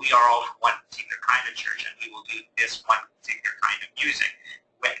 oh, we are all from one particular kind of church, and we will do this one particular kind of music.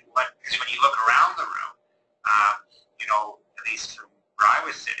 Because when you look around the room, at least from where I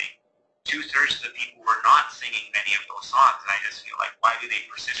was sitting, 2/3 of the people were not singing many of those songs, and I just feel like, why do they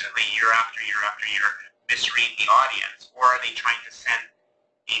persistently, year after year after year, misread the audience? Or are they trying to send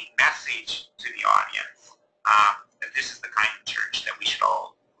a message to the audience that this is the kind of church that we should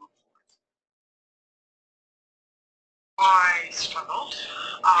all move towards? I struggled,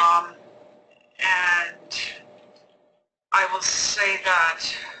 and I will say that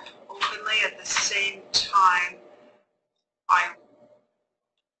openly. At the same time, I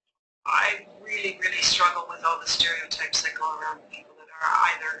really, really struggle with all the stereotypes that go around people that are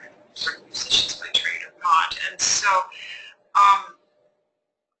either sort of musicians by trade or not. And so I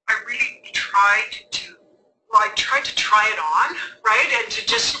really tried to try it on, right, and to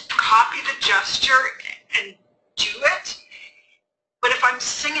just copy the gesture and do it. But if I'm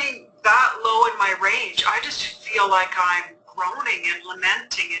singing that low in my range, I just feel like I'm groaning and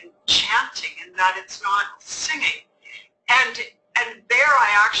lamenting and chanting, and that it's not singing. And there I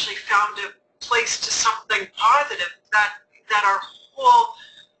actually found a place to something positive, that our whole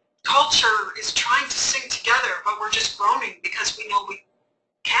culture is trying to sing together, but we're just groaning because we know we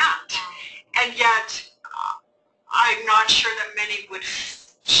can't. And yet, I'm not sure that many would,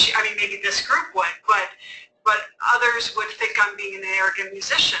 I mean, maybe this group would, but others would think I'm being an arrogant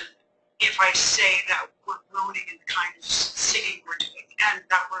musician if I say that we're groaning in the kind of singing we're doing, and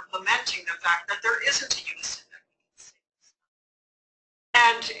that we're lamenting the fact that there isn't a unison that we can sing.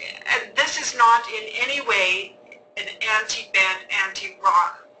 And this is not in any way an anti-band,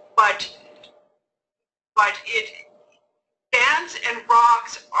 anti-rock, but bands and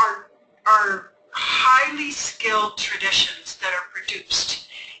rocks are highly skilled traditions that are produced,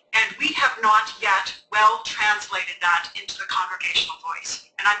 and we have not yet well translated that into the congregational voice.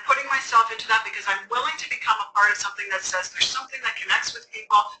 And I'm putting myself into that because I'm willing to become a part of something that says there's something that connects with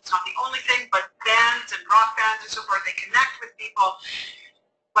people. It's not the only thing, but bands and rock bands and so forth, they connect with people.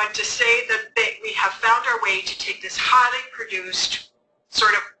 But to say that we have found our way to take this highly produced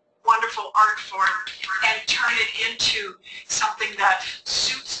sort of wonderful art form and turn it into something that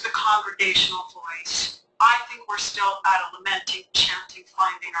suits the congregational voice, I think we're still at a lamenting, chanting,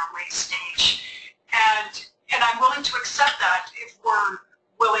 finding our way stage. And I'm willing to accept that if we're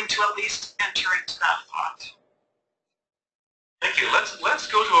willing to at least enter into that thought. Thank you. Let's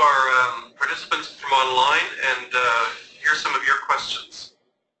go to our participants from online and hear some of your questions.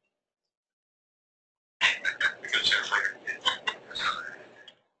 We get a chance later.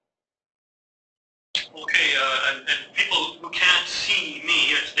 Okay, and people who can't see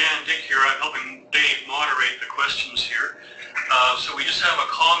me, it's Dan Dick here. I'm helping Dave moderate the questions here. So we just have a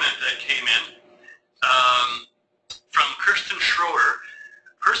comment that came in from Kirsten Schroeder.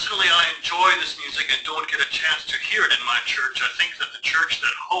 Personally, I enjoy this music and don't get a chance to hear it in my church. I think that the church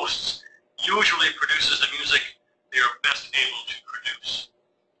that hosts usually produces the music they are best able to produce.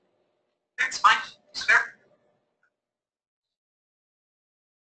 It's fine. It's fair.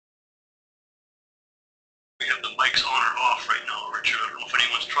 We have the mics on or off right now, Richard. I don't know if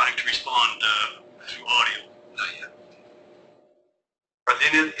anyone's trying to respond through audio. Not yet. Are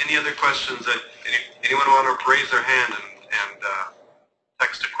there any other questions that anyone want to raise their hand and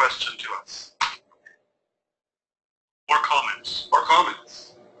text a question to us? Or comments. Or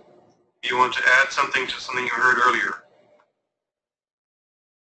comments. You want to add something to something you heard earlier?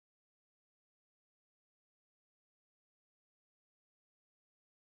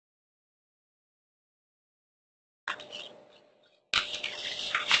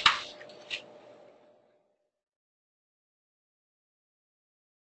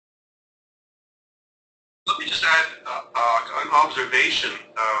 Let me just add an observation.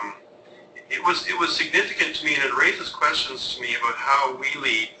 It was significant to me, and it raises questions to me about how we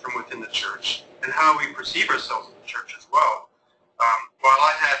lead from within the church and how we perceive ourselves in the church as well. While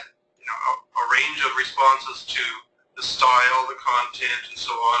I had a range of responses to the style, the content, and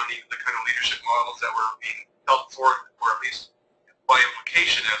so on, and even the kind of leadership models that were being held forth, or at least by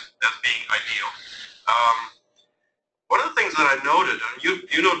implication as being ideal. One of the things that I noted, and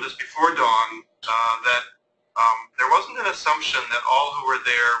you noted this before, Dawn, that there wasn't an assumption that all who were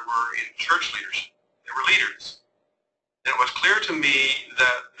there were in church leadership. They were leaders. And it was clear to me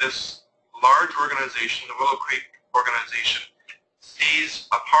that this large organization, the Willow Creek organization, sees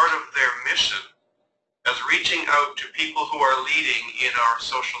a part of their mission as reaching out to people who are leading in our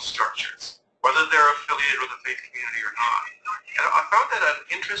social structures, whether they're affiliated with a faith community or not. And I found that an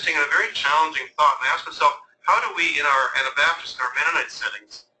interesting and a very challenging thought. And I asked myself, how do we in our Anabaptist and our Mennonite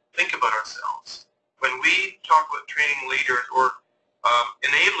settings think about ourselves when we talk about training leaders or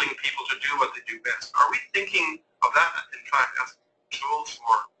enabling people to do what they do best? Are we thinking of that, in fact, as a tool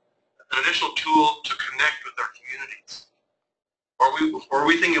for an additional tool to connect with our communities? Or are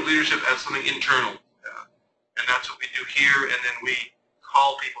we thinking of leadership as something internal? And that's what we do here, and then we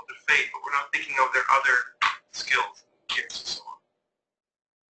call people to faith, but we're not thinking of their other skills, gifts, and so on.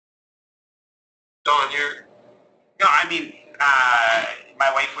 Don, you're... No, I mean, My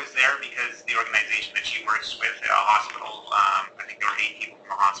wife was there because the organization that she works with, a hospital, I think there were 8 people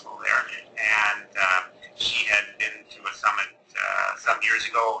from a hospital there, and she had been to a summit some years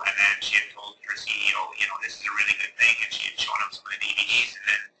ago, and then she had told her CEO, this is a really good thing, and she had shown him some of the DVDs, and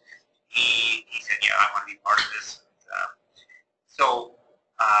then he said, yeah, I want to be part of this. So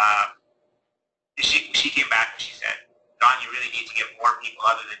she came back and she said, Don, you really need to get more people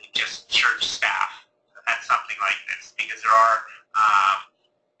other than just church staff at something like this, because there are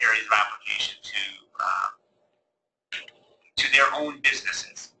areas of application to their own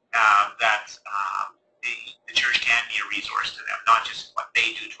businesses that the church can be a resource to them, not just what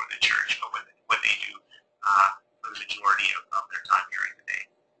they do for the church, but what they do for the majority of their time during the day.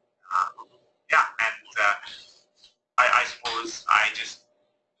 I suppose I just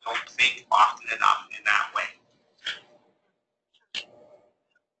don't think often enough in that way.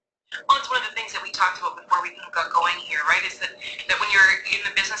 Well, it's one of the things that we talked about before we kind of got going here, right, is that when you're in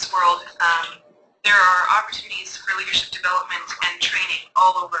the business world, there are opportunities for leadership development and training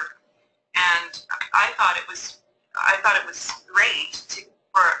all over. And I thought it was great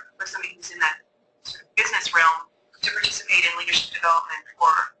for somebody who's in that sort of business realm to participate in leadership development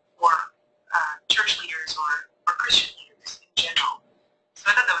for church leaders or Christian leaders in general. So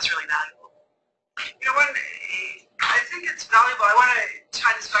I thought that was really valuable. I think it's valuable. I want to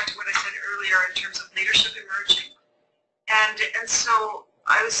tie this back to what I said earlier in terms of leadership emerging. And so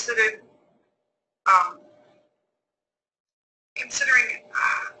I was sort of considering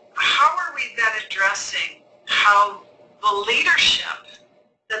how are we then addressing how the leadership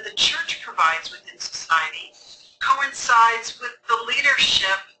that the church provides within society coincides with the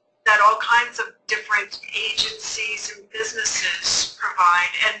leadership that all kinds of different agencies and businesses provide,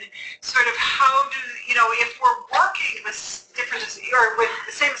 and sort of how do, if we're working with different, or with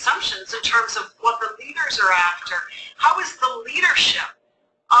the same assumptions in terms of what the leaders are after, how is the leadership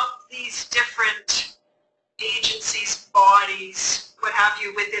of these different agencies, bodies, what have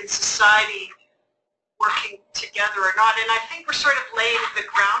you, within society working together or not? And I think we're sort of laying the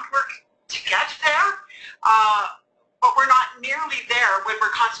groundwork to get there. But we're not nearly there when we're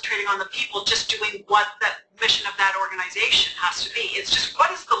concentrating on the people just doing what the mission of that organization has to be. It's just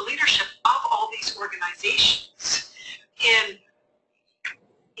what is the leadership of all these organizations in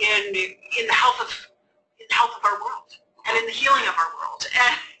the health of our world and in the healing of our world.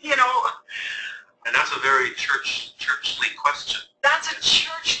 And And that's a very churchly question. That's a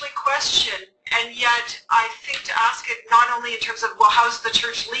churchly question, and yet I think to ask it not only in terms of, well, how's the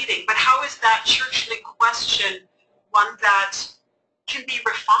church leading, but how is that churchly question one that can be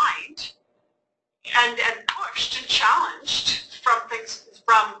refined and pushed and challenged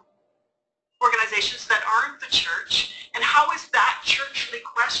from organizations that aren't the church, and how is that churchly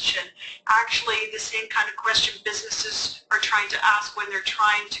question actually the same kind of question businesses are trying to ask when they're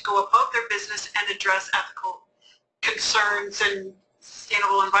trying to go about their business and address ethical concerns and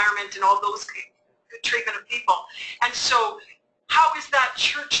sustainable environment and all those good treatment of people. And so how is that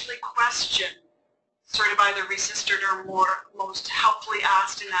churchly question sort of either resisted or most helpfully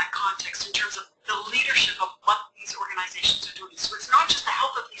asked in that context in terms of the leadership of what these organizations are doing? So it's not just the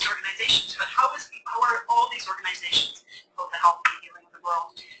health of these organizations, but how are all these organizations about the health and healing of the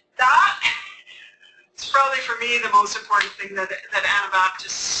world? That is probably for me the most important thing that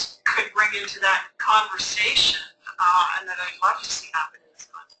Anabaptists could bring into that conversation, and that I'd love to see happen in this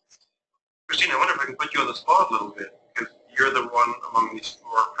context. Christine, I wonder if I can put you on the spot a little bit, because you're the one among these 4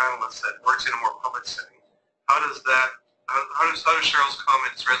 panelists that works in a more public setting. How does Cheryl's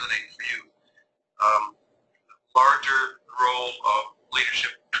comments resonate for you? The larger role of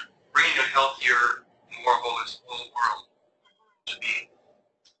leadership, bringing a healthier, more holistic world to be.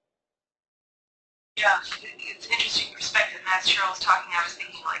 Yeah, it's an interesting perspective. And as Cheryl was talking, I was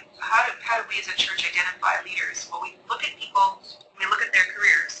thinking, like, how do we as a church identify leaders? Well, we look at people, we look at their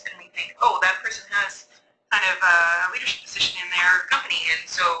careers, and we think, oh, that person has kind of a leadership position in their company, and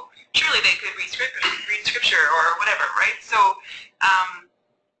so surely they could read scripture or whatever, right? So,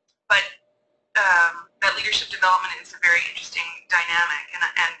 but that leadership development is a very interesting dynamic, and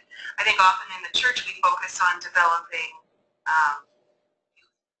I think often in the church we focus on developing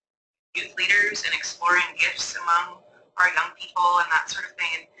youth leaders and exploring gifts among our young people and that sort of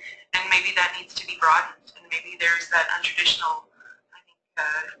thing, and maybe that needs to be broadened, and maybe there's that untraditional, I think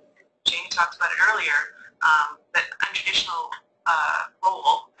Jane talked about it earlier, that untraditional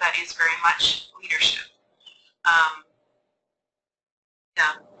role that is very much leadership.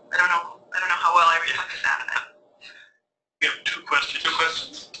 Yeah, I don't know how well I reflected that. We have 2 questions.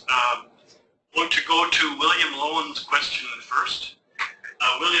 I want to go to William Lowen's question first.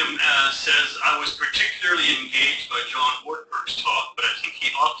 William William says, I was particularly engaged by John Ortberg's talk, but I think he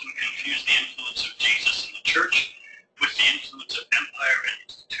often confused the influence of Jesus in the church with the influence of empire and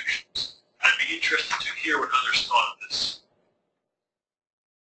institutions. I'd be interested to hear what others thought of this.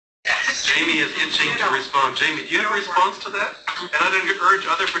 Jamie is itching to respond. Jamie, do you have a response to that? And I'd urge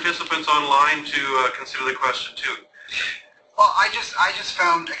other participants online to consider the question too. Well, I just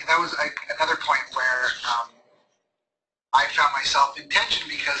found that was another point where I found myself in tension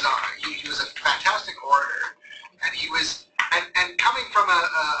because he was a fantastic orator, and he was, and coming from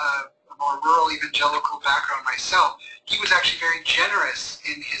a more rural evangelical background myself, he was actually very generous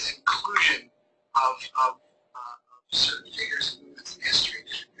in his inclusion of certain figures and movements in history.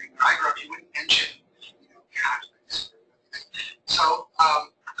 I grew up, he wouldn't mention, Catholics. So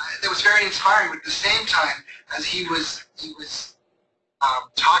it was very inspiring. But at the same time, as he was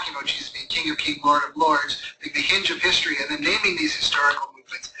talking about Jesus being King of Kings, Lord of Lords, being the hinge of history, and then naming these historical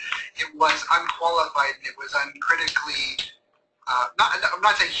movements, it was unqualified and it was uncritically. I'm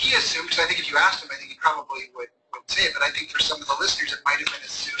not saying he assumed, because I think if you asked him, I think he probably would say it. But I think for some of the listeners, it might have been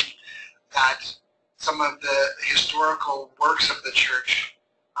assumed that some of the historical works of the church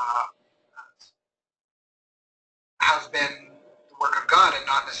have been the work of God and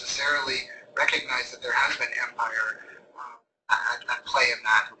not necessarily recognize that there has been empire at play in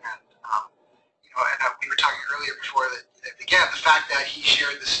that. And, we were talking earlier before that it began, the fact that he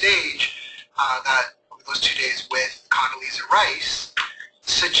shared the stage that over those 2 days with Condoleezza Rice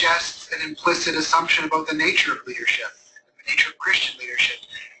suggests an implicit assumption about the nature of leadership, the nature of Christian leadership.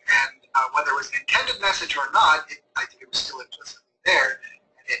 And whether it was an intended message or not, I think it was still implicitly there.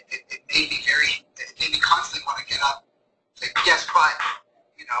 It made me constantly want to get up and say, yes, but,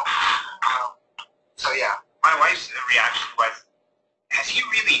 so yeah. My wife's reaction was, has he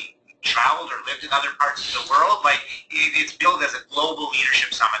really traveled or lived in other parts of the world? Like, it's billed as a global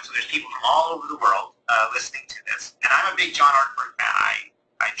leadership summit, so there's people from all over the world listening to this. And I'm a big John Ortberg fan.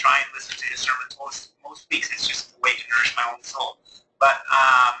 I try and listen to his sermons most weeks. It's just a way to nourish my own soul. But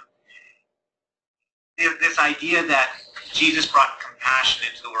this idea that Jesus brought compassion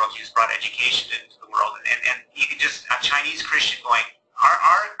into the world, Jesus brought education into the world, and you can just, a Chinese Christian going,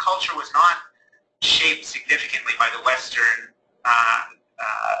 our culture was not shaped significantly by the Western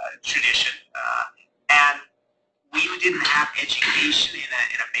tradition, and we didn't have education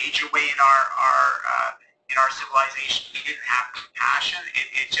in a major way in our civilization. We didn't have compassion.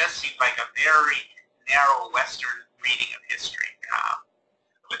 It just seemed like a very narrow Western reading of history.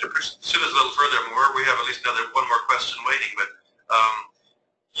 I'd like to pursue this a little further more. We have at least one more question waiting, but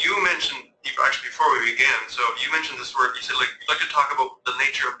you mentioned, actually before we began, so you mentioned this word, you said you'd like to talk about the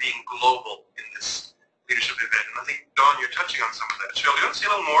nature of being global in this leadership event, and I think, Dawn, you're touching on some of that. Cheryl, do you want to say a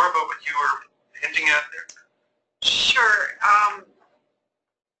little more about what you were hinting at there? Sure.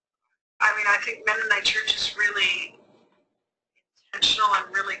 I think Mennonite Church is really intentional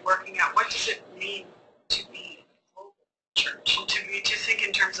and really working out what does it mean to be a global church, and to think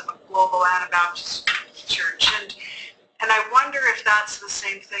in terms of a global Anabaptist church. And I wonder if that's the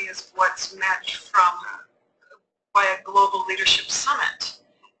same thing as what's meant by a global leadership summit.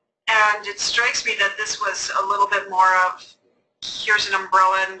 And it strikes me that this was a little bit more of, here's an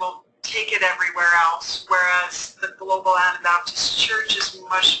umbrella and we'll take it everywhere else, whereas the global Anabaptist church is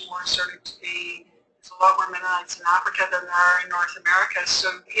much more starting to be, there's a lot more Mennonites in Africa than there are in North America. So,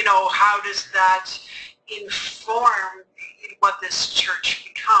 how does that inform what this church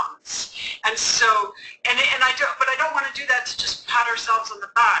becomes? And so, but I don't want to do that to just pat ourselves on the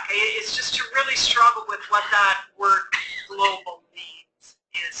back. It's just to really struggle with what that word global means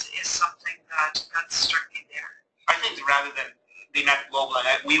is something that's struck me there. I think rather than they meant global,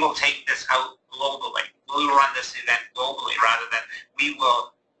 and we will take this out globally. We will run this event globally rather than we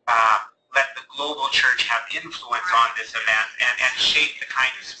will let the global church have influence on this event and shape the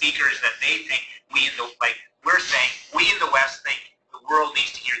kind of speakers that they think we're saying, we in the West think the world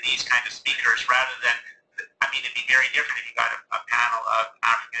needs to hear these kind of speakers rather than, it'd be very different if you got a panel of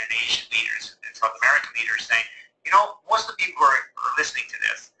African and Asian leaders and South American leaders saying, most of the people who are listening to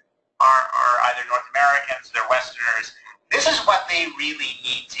this are either North Americans, they're Westerners. This is what they really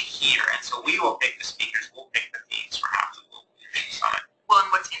need to hear, and so we will pick the speakers, we'll pick the themes for half the Global Leadership Summit. Well,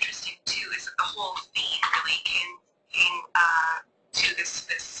 and what's interesting too is that the whole theme really came to this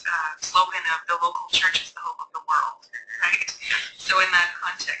slogan of the local church is the hope of the world, right? So in that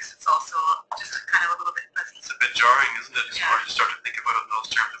context, it's also just kind of a little bit fuzzy. It's a bit jarring, isn't it? As far as you start to think about it in those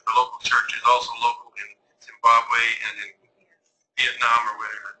terms. If the local church is also local in Zimbabwe and in Vietnam or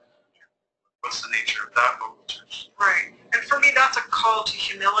whatever, what's the nature of that local church? Right. And for me, that's a call to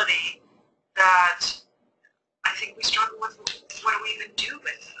humility that I think we struggle with. What do we even do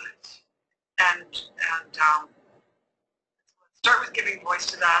with it? And start with giving voice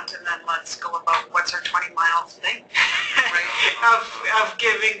to that, and then let's go about what's our 20 miles thing of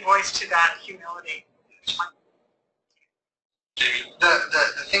giving voice to that humility.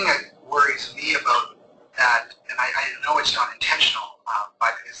 The thing that worries me about that, and I know it's not intentional,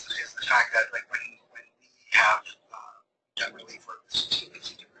 but is the fact that like when we have done relief work with different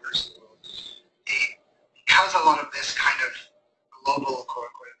rivers in the world, because a lot of this kind of global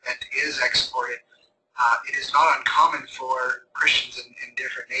quote-unquote event is exported, it is not uncommon for Christians in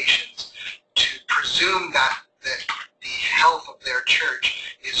different nations to presume that the health of their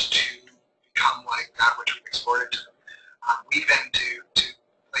church is to become like that which we've exported to them. We've been to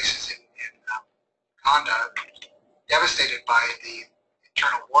places in Uganda devastated by the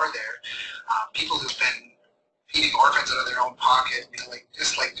internal war there. People who've been feeding orphans out of their own pocket,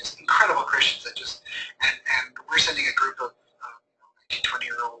 just incredible Christians that and we're sending a group of 19,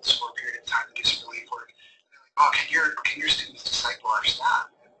 20-year-olds for a period of time to do some relief work. And they're like, oh, can your students disciple our staff?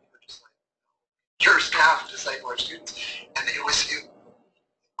 And we were just like, your staff disciple our students. And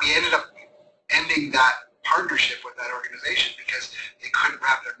we ended up ending that partnership with that organization because they couldn't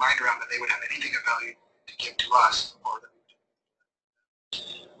wrap their mind around that they would have anything of value to give to us or that we would.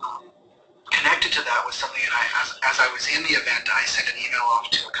 Connected to that was something that as I was in the event, I sent an email off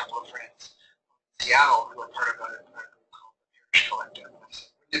to a couple of friends in Seattle who are part of a group called the Parish Collective. And I said,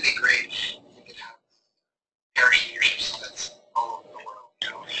 wouldn't it be great if we could have parish leadership summits all over the world?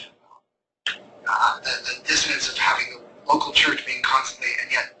 The dissonance of having the local church being constantly,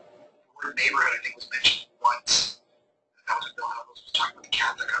 and yet the word neighborhood I think was mentioned once. That was when Bill Hubbles was talking about the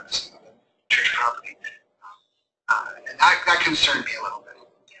Catholic harvesting of the church property. And that concerned me a little bit.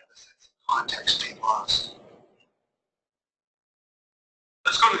 The sense of context being lost.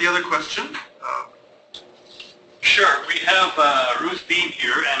 Let's go to the other question. Sure. We have Ruth Beam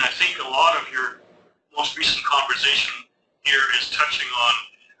here, and I think a lot of your most recent conversation here is touching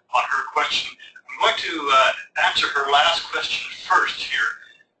on her question. I'm going to answer her last question first here.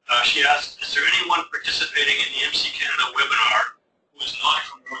 She asked, is there anyone participating in the MC Canada webinar who is not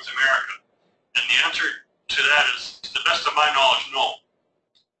from North America? And the answer to that is, to the best of my knowledge, no.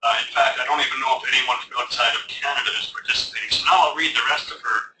 In fact, I don't even know if anyone from outside of Canada is participating. So now I'll read the rest of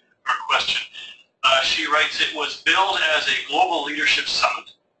her question. She writes, it was billed as a global leadership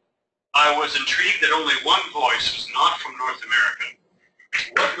summit. I was intrigued that only one voice was not from North America.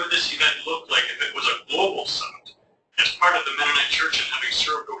 What would this event look like if it was a global summit? As part of the Mennonite Church and having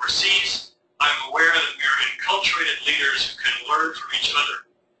served overseas, I'm aware that we are enculturated leaders who can learn from each other.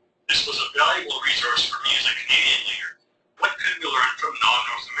 This was a valuable resource for me as a Canadian leader. What could we learn from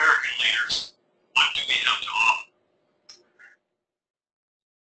non-North American leaders? What do we have to offer?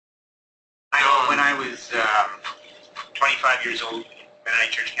 I know when I was 25 years old,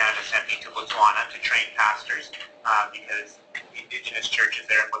 Mennonite Church Canada sent me to Botswana to train pastors because Indigenous churches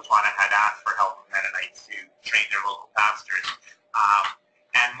there in Botswana had asked for help from Mennonites to train their local pastors.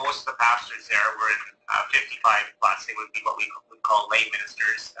 And most of the pastors there were in 55 plus. They would be what we would call lay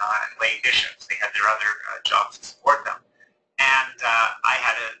ministers and lay bishops. They had their other jobs to support them. And I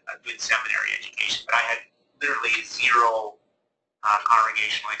had a good seminary education, but I had literally zero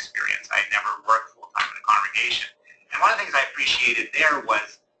congregational experience. I had never worked full-time in a congregation. And one of the things I appreciated there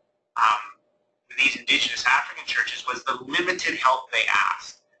was with these Indigenous African churches was the limited help they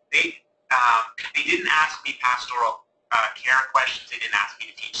asked. They didn't ask me pastoral care questions. They didn't ask me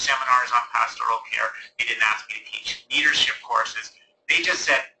to teach seminars on pastoral care. They didn't ask me to teach leadership courses. They just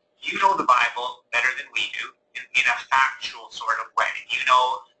said, you know the Bible better than we do in a factual sort of way. You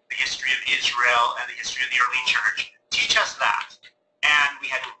know the history of Israel and the history of the early church. Teach us that. And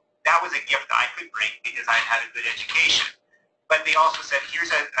that was a gift I could bring because I had a good education. But they also said, here's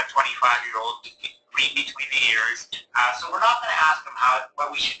a 25-year-old, read between the ears. So we're not going to ask them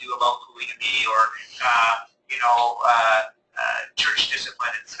what we should do about polygamy or church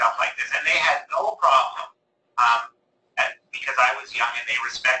discipline and stuff like this. And they had no problem, because I was young and they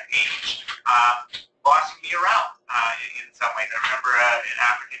respect age, bossing me around in some ways. I remember an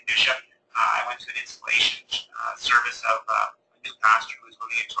African bishop, I went to an installation service of a new pastor who was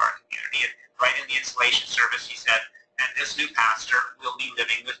moving into our community. And right in the installation service, he said, and this new pastor will be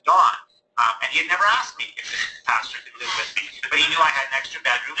living with Dawn. And he had never asked me if this pastor could live with me, but he knew I had an extra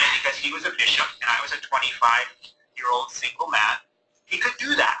bedroom, and because he was a bishop and I was a 25-year-old single man, he could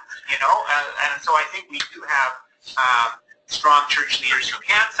do that, and so I think we do have strong church leaders who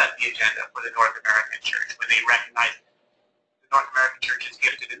can set the agenda for the North American church when they recognize the North American church is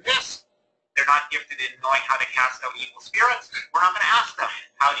gifted in this. They're not gifted in knowing how to cast out evil spirits. We're not going to ask them,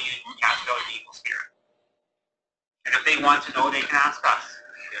 how do you cast out an evil spirit? And if they want to know, they can ask us.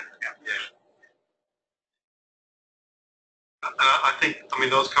 I think,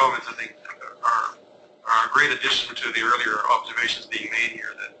 those comments, I think, are a great addition to the earlier observations being made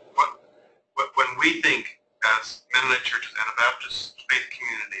here, that when we think as Mennonite churches, Anabaptist faith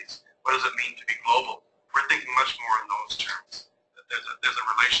communities, what does it mean to be global? We're thinking much more in those terms. That there's a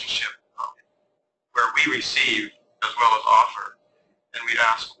relationship where we receive as well as offer, and we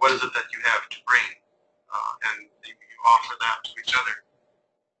ask, what is it that you have to bring? And you offer that to each other.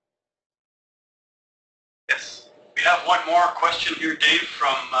 Yes. We have one more question here, Dave,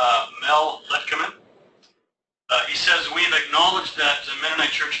 from Mel Letkeman. He says, we've acknowledged that the Mennonite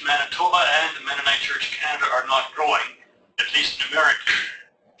Church Manitoba and the Mennonite Church Canada are not growing, at least numerically,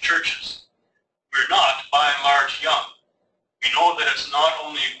 churches. We're not, by and large, young. We know that it's not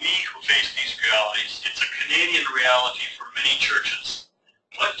only we who face these realities, it's a Canadian reality for many churches.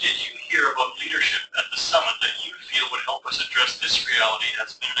 What did you hear about leadership at the summit that you feel would help us address this reality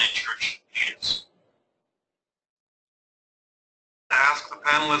as Mennonite church leaders? Ask the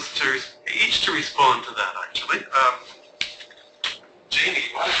panelists each to respond to that, actually.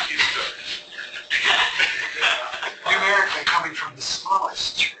 Jamie, why don't you start? Numerically coming from the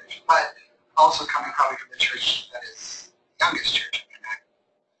smallest church, but also coming probably from the church that is the youngest church. I'm in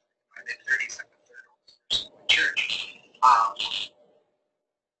my mid-30s, I'm the third oldest person in the church.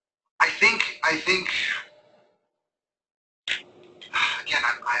 I think again,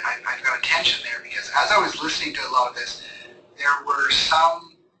 I've got a tension there, because as I was listening to a lot of this, there were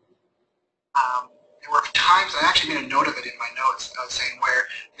times, I actually made a note of it in my notes, I was saying, where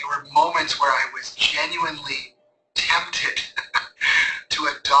there were moments where I was genuinely tempted to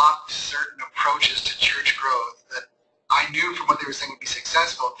adopt certain approaches to church growth that I knew from what they were saying would be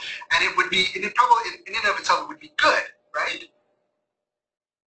successful, and it probably, in and of itself, it would be good, right?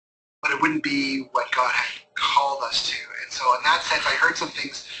 But it wouldn't be what God had called us to. And so in that sense, I heard some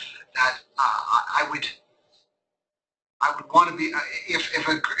things that I would want to be, if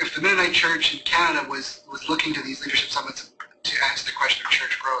the Mennonite Church in Canada was looking to these leadership summits to answer the question of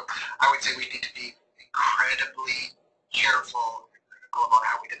church growth, I would say we need to be incredibly careful and critical about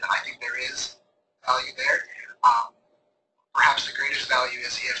how we did that. I think there is value there. Perhaps the greatest value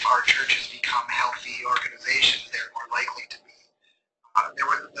is if our churches become healthy organizations, they're more likely to be. There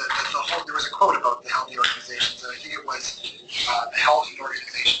was a quote about the healthy organizations, and I think it was the healthy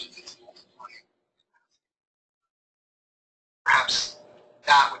organizations. Perhaps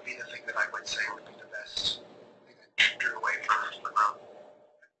that would be the thing that I would say would be the best thing that drew away for growth.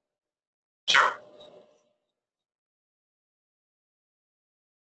 Sure.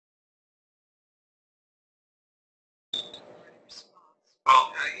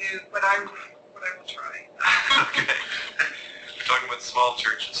 Well, But I will try. okay. We're talking about small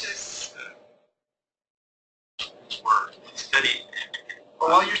churches. We're steady. Well,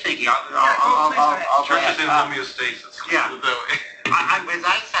 while you're thinking, I'll go Churches in ahead. homeostasis. Yeah. Put it that way. As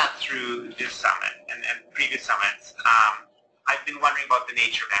I sat through this summit and previous summits, I've been wondering about the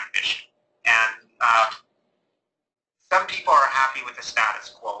nature of ambition. And some people are happy with the status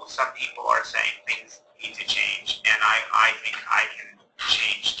quo. Some people are saying things need to change, and I think I can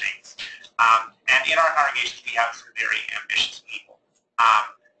change things. And in our congregations, we have some very ambitious people.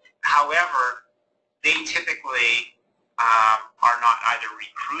 However, they typically are not either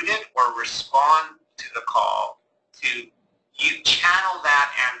recruited or respond to the call to channel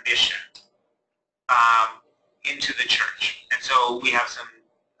that ambition into the church. And so we have some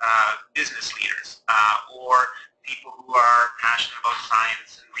business leaders or people who are passionate about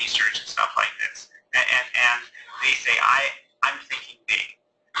science and research and stuff like this. And they say, I'm thinking big.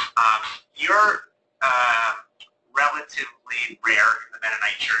 You're relatively rare in the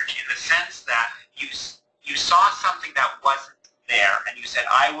Mennonite church in the sense that you saw something that wasn't there and you said,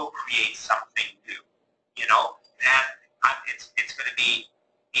 I will create something new, you know, and it's going to be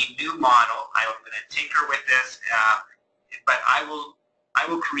a new model. I'm going to tinker with this, but I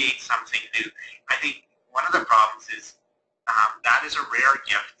will create something new. I think one of the problems is that is a rare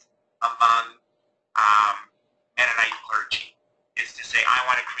gift among Mennonite clergy, is to say, I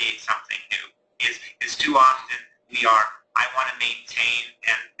want to create something new. Is too often I want to maintain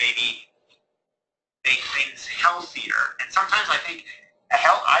and maybe make things healthier. And sometimes I think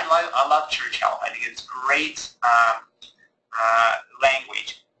I love church health. I think it's great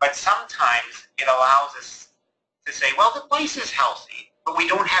language. But sometimes it allows us to say, well, the place is healthy, but we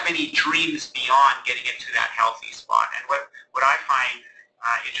don't have any dreams beyond getting into that healthy spot. And what I find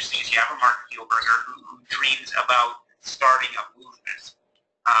interesting is you have a Mark Kielberger who dreams about starting a movement.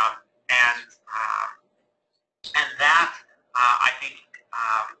 And that, I think,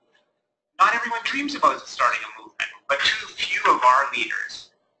 not everyone dreams about starting a movement, but too few of our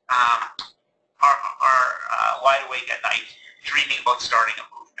leaders are wide awake at night dreaming about starting a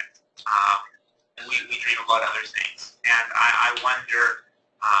movement. We dream about other things. And I wonder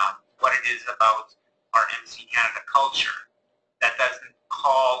what it is about our MC Canada culture that doesn't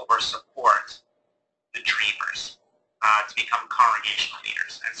call or support the dreamers to become congregational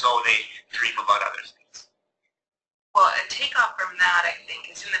leaders. And so they dream about other things. Well, a takeoff from that, I think,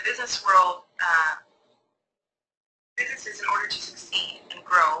 is in the business world, businesses, in order to succeed and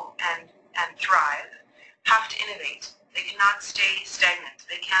grow and thrive, have to innovate. They cannot stay stagnant.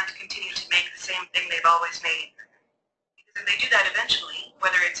 They can't continue to make the same thing they've always made. Because if they do that eventually,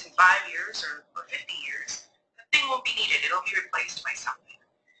 whether it's in 5 years or 50 years, the thing won't be needed. It'll be replaced by something.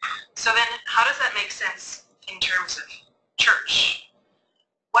 So then, how does that make sense in terms of church?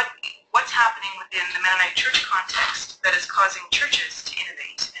 What's happening within the Mennonite church context that is causing churches to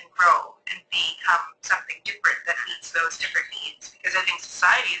innovate and grow and become something different that meets those different needs? Because I think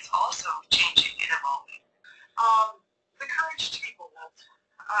society is also changing and evolving. The courage to be bold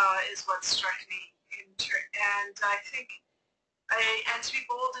is what struck me, and I think, and to be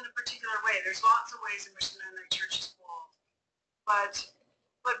bold in a particular way. There's lots of ways in which the Mennonite church is bold, but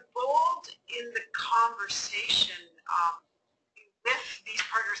bold in the conversation with these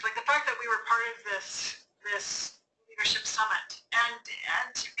partners, like the fact that we were part of this leadership summit, and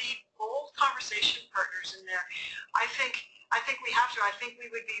to be bold conversation partners in there. I think we have to. I think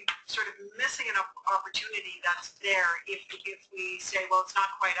we would be sort of missing an opportunity that's there if we say, well, it's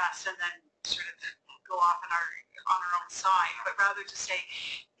not quite us, and then sort of go off on our own side, but rather to say,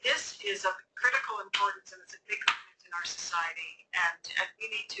 this is of critical importance and it's a big movement in our society, and we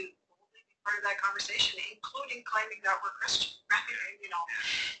need to boldly be part of that conversation, including claiming that we're Christian, right? You know,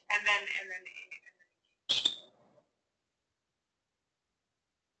 and then engaged.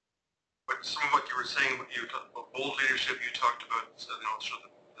 But some of what you were saying, you talked about bold leadership, you talked about sort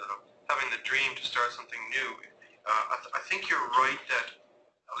of having the dream to start something new. I think you're right that,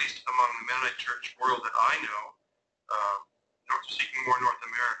 at least among the Mennonite church world that I know, speaking more North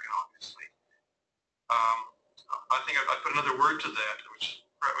American, obviously, I think I'd put another word to that, which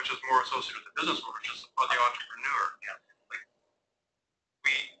is more associated with the business world, which is the entrepreneur. Yeah. Like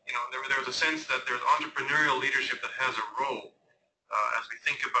there's a sense that there's entrepreneurial leadership that has a role as we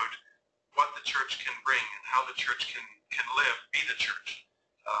think about what the church can bring and how the church can live, be the church.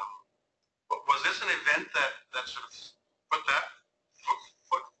 Was this an event that sort of put that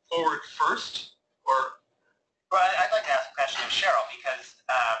foot forward first, or? Well, I'd like to ask a question of Cheryl, because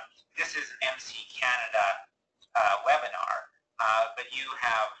this is an MC Canada webinar, but you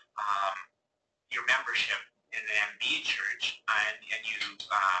have your membership in an MB church, and you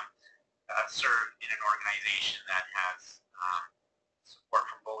serve in an organization that has support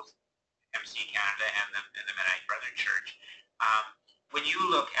from both MC Canada and the Mennonite Brethren Church. When you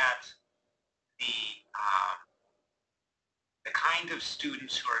look at the kind of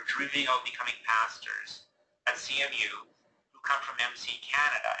students who are dreaming of becoming pastors at CMU, who come from MC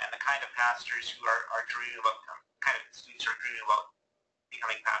Canada, and the kind of pastors who are dreaming about, kind of students who are dreaming about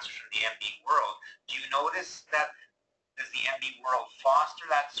becoming pastors from the MB world, do you notice that does the MB world foster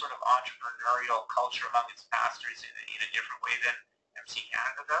that sort of entrepreneurial culture among its pastors in a different way than MC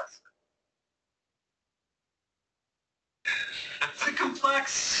Canada does? It's a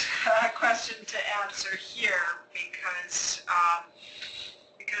complex question to answer here because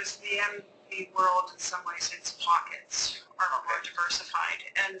the MB world, in some ways, its pockets are more diversified,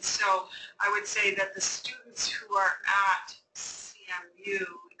 and so I would say that the students who are at CMU,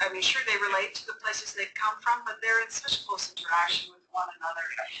 I mean, sure, they relate to the places they've come from, but they're in such close interaction with one another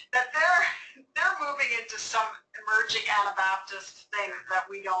that they're moving into some emerging Anabaptist thing that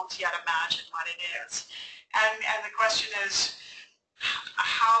we don't yet imagine what it is. And the question is,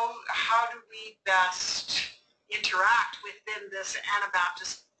 how do we best interact within this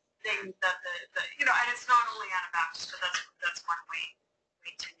Anabaptist thing that and it's not only Anabaptist, but that's one way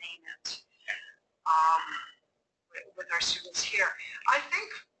to name it with our students here. I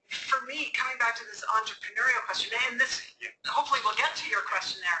think for me, coming back to this entrepreneurial question, and this hopefully we'll get to your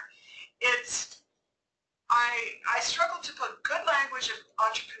question there, I struggle to put good language of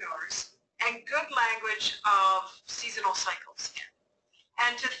entrepreneurs and good language of seasonal cycles in.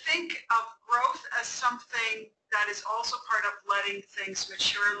 And to think of growth as something that is also part of letting things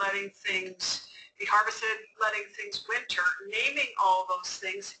mature, letting things be harvested, letting things winter, naming all those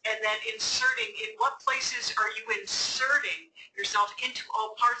things, and then inserting, in what places are you inserting yourself into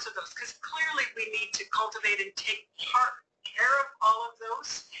all parts of those? Because clearly we need to cultivate and take care of all of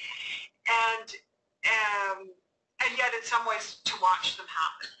those. And and yet in some ways to watch them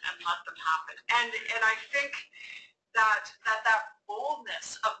happen and let them happen. And I think that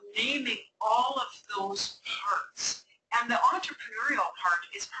boldness of naming all of those parts, and the entrepreneurial part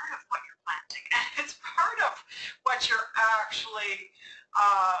is part of what you're planting, and it's part of what you're actually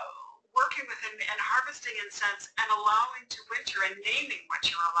working with and harvesting incense and allowing to winter and naming what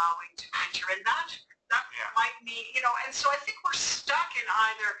you're allowing to winter. And that might mean, and so I think we're stuck in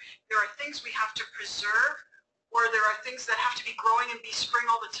either there are things we have to preserve or there are things that have to be growing and be spring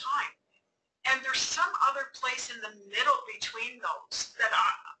all the time. And there's some other place in the middle between those that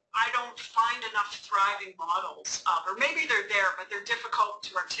I don't find enough thriving models of, or maybe they're there, but they're difficult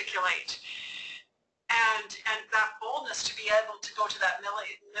to articulate. And that boldness to be able to go to that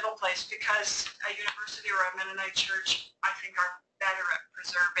middle place, because a university or a Mennonite church, I think, are better at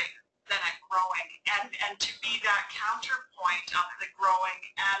preserving than at growing. And to be that counterpoint of the growing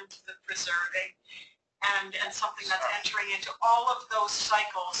and the preserving, and something that's entering into all of those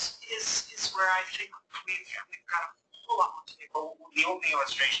cycles is where I think we've got a whole lot more to do. Well, the opening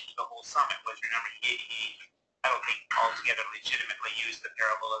illustration to the whole summit was, remember, he I don't think altogether legitimately used the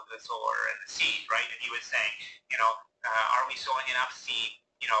parable of the sower and the seed, right? And he was saying, are we sowing enough seed?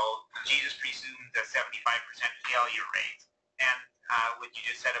 Jesus presumed a 75% failure rate. And what you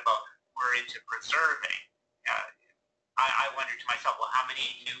just said about we're into preserving, I wondered to myself, well, how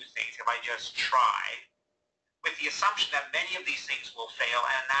many new things have I just tried with the assumption that many of these things will fail,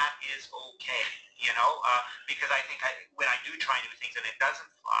 and that is okay, because I think when I do try new things and it doesn't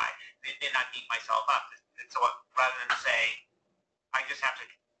fly, then I beat myself up. And so rather than say, I just have to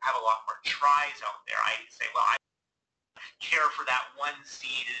have a lot more tries out there, I say, well, I care for that one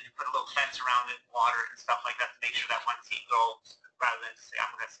seed and put a little fence around it, water it and stuff like that to make sure that one seed grows, rather than to say,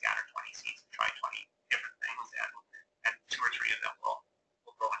 I'm going to scatter 20 seeds and try 20 different things, and 2 or 3 of them will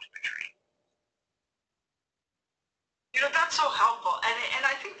grow into a tree. That's so helpful. And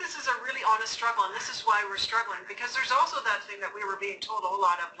I think this is a really honest struggle, and this is why we're struggling, because there's also that thing that we were being told a whole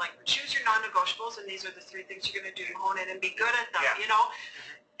lot of, like, choose your non-negotiables, and these are the 3 things you're going to do to hone in and be good at them,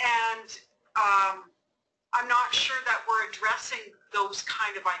 And I'm not sure that we're addressing those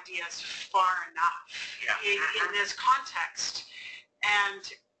kind of ideas far enough in this context. And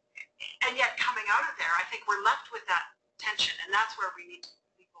yet coming out of there, I think we're left with that tension, and that's where we need to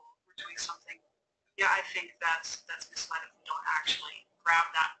be bold. We're doing something. Yeah, I think that's misled if we don't actually grab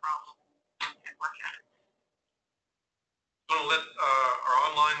that problem and work at it. I want to let our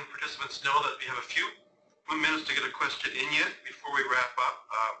online participants know that we have a few minutes to get a question in yet before we wrap up.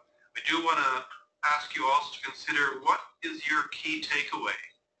 We do want to ask you also to consider what is your key takeaway,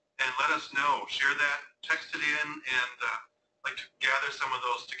 and let us know. Share that, text it in, and like to gather some of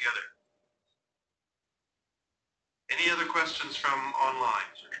those together. Any other questions from online?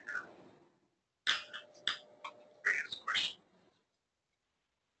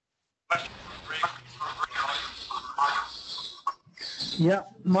 Yeah,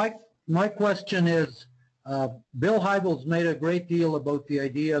 my question is, Bill Hybels made a great deal about the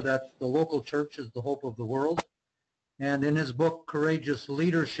idea that the local church is the hope of the world. And in his book, Courageous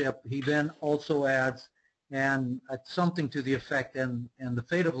Leadership, he then also adds, and something to the effect, and the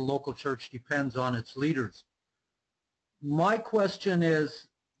fate of the local church depends on its leaders. My question is,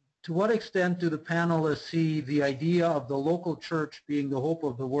 to what extent do the panelists see the idea of the local church being the hope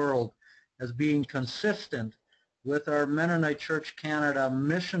of the world as being consistent with our Mennonite Church Canada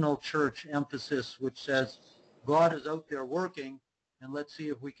missional church emphasis, which says God is out there working, and let's see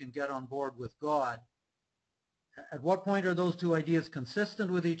if we can get on board with God? At what point are those 2 ideas consistent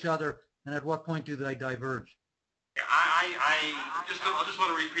with each other, and at what point do they diverge? I just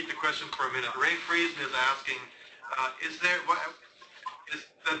want to repeat the question for a minute. Ray Friesen is asking,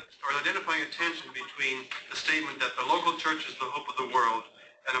 or identifying a tension between the statement that the local church is the hope of the world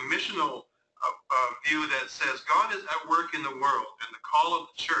and a missional view that says God is at work in the world, and the call of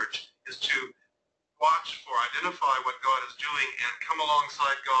the church is to watch for, identify what God is doing, and come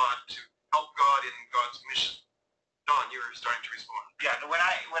alongside God to help God in God's mission. Don, you were starting to respond. Yeah, when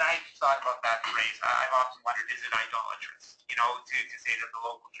I thought about that phrase, I've often wondered, is it idolatrous, to say that the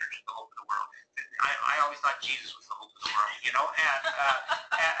local church is the hope of the world? I always thought Jesus was the hope of the world,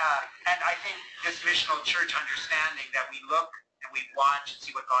 and I think this missional church understanding that we look and we watch and see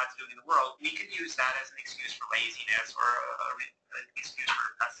what God's doing in the world, we can use that as an excuse for laziness or an excuse for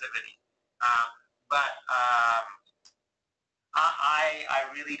passivity. But I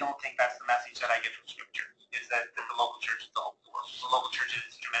really don't think that's the message that I get from Scripture, is that the local church is the hope of the world. The local church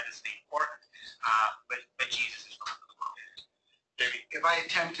is tremendously important, but Jesus is the hope of the world. If I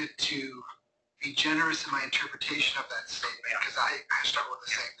attempted to be generous in my interpretation of that statement, because I struggle with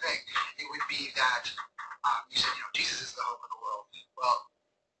the same thing, it would be that You said, Jesus is the hope of the world. Well,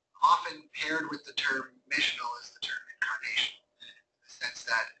 often paired with the term missional is the term incarnational, in the sense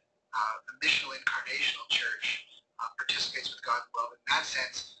that the missional incarnational church participates with God's world. In that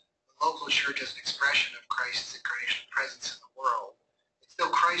sense, the local church is an expression of Christ's incarnational presence in the world. It's still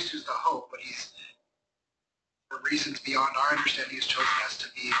Christ who's the hope, but he's, for reasons beyond our understanding, has chosen us to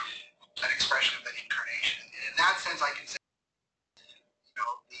be an expression of that incarnation. And in that sense, I can say,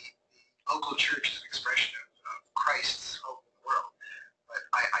 the local church is an expression of Christ's hope in the world. But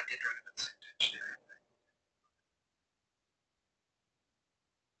I did run into the same tension there.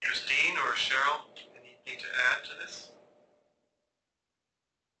 Christine or Cheryl, anything to add to this?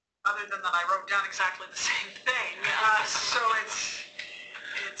 Other than that, I wrote down exactly the same thing. So it's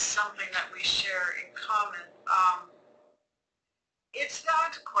something that we share in common. It's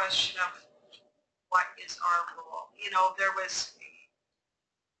that question of what is our role. There was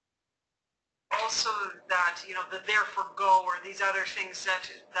also that, the therefore go, or these other things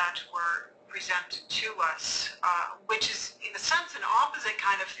that were presented to us, which is in a sense an opposite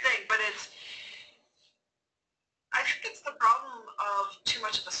kind of thing, but I think it's the problem of too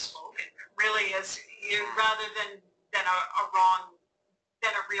much of a slogan, really, rather than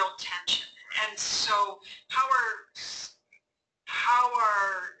a real tension. And so how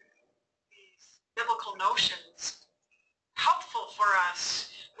are these biblical notions helpful for us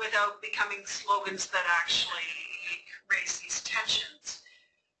without becoming slogans that actually raise these tensions?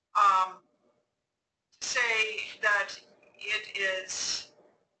 Say that it is,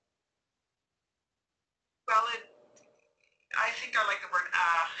 I think I like the word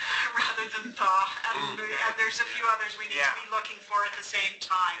rather than the, and there's a few others we need to be looking for at the same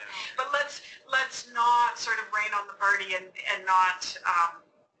time. But let's not sort of rain on the party and not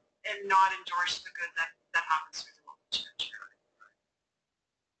endorse the good that happens through the local church.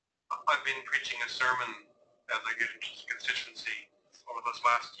 I've been preaching a sermon as I get into the constituency over this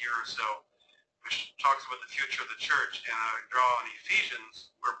last year or so, which talks about the future of the church, and I draw on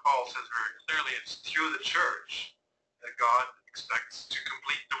Ephesians, where Paul says very clearly it's through the church that God expects to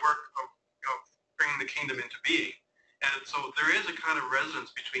complete the work of bringing the kingdom into being. And so there is a kind of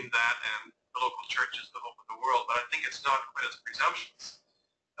resonance between that and the local church is the hope of the world, but I think it's not quite as presumptuous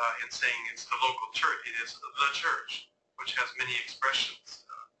in saying it's the local church. It is the church, which has many expressions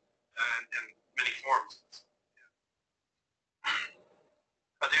and many forms.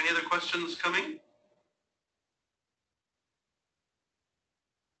 Are there any other questions coming?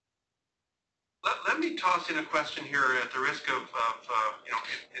 Let me toss in a question here at the risk of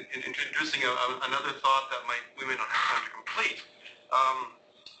introducing another thought that we may not have time to complete.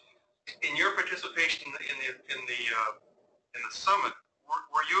 In your participation in the summit,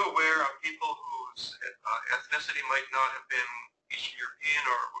 were you aware of people whose ethnicity might not have been Eastern European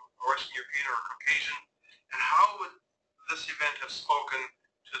or Western European or Caucasian, and how would this event have spoken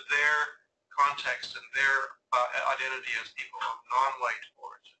to their context and their identity as people of non-white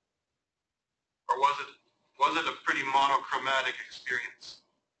origin? Or was it a pretty monochromatic experience?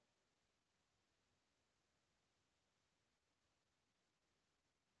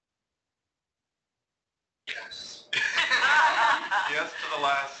 Yes. Yes to the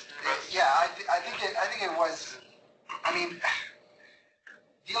last. Yeah, I think it was. I mean,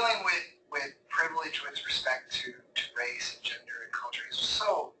 dealing with privilege with respect to race and gender and culture is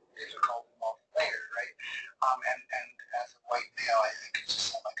so difficult and multi-layered, right? And as a white male, I think it's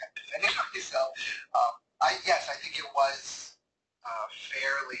just sound like I'm defending myself. I think it was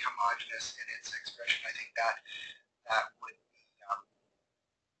fairly homogenous in its expression. I think that would be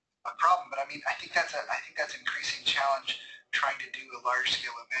a problem. But I mean, I think that's an increasing challenge trying to do a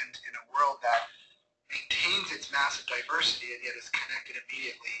large-scale event in a world that maintains its massive diversity and yet is connected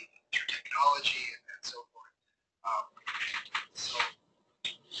immediately through technology and so forth. So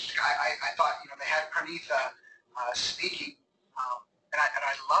I thought, they had Pranitha speaking, and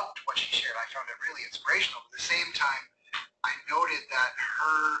I loved what she shared. I found it really inspirational. But at the same time, I noted that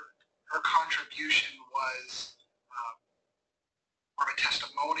her contribution was more of a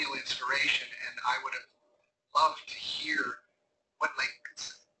testimonial inspiration, and I would have loved to hear what, a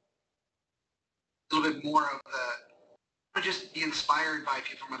little bit more of just be inspired by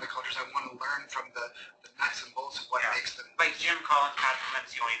people from other cultures. I want to learn from the nuts and bolts of what makes them. Like Jim Collins, Patrick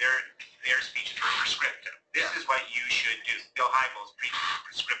Lencioni, their speeches were prescriptive. This is what you should do. Bill Hybels preached in a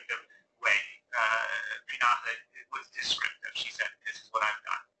prescriptive way. Pranitha was descriptive. She said, "This is what I've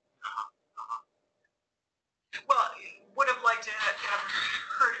done." Well, would have liked to have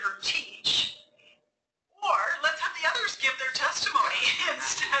heard her teach. Or let's have the others give their testimony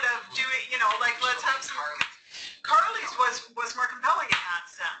instead of doing, let's have some. Carly's was more compelling in that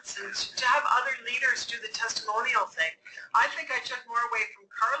sense, and to have other leaders do the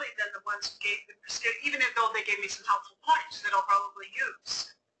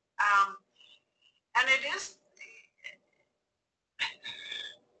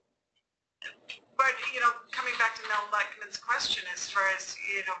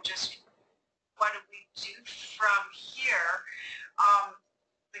just what do we do from here?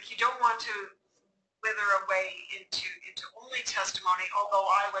 Like you don't want to wither away into only testimony, although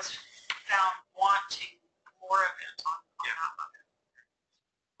I was found wanting more of it on that level.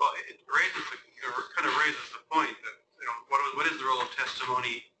 Well, it kind of raises the point that, what is the role of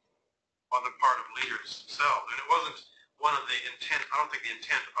testimony on the part of leaders themselves? And it wasn't one of the intent, I don't think the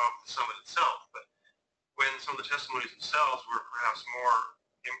intent of the summit itself, but when some of the testimonies themselves were perhaps more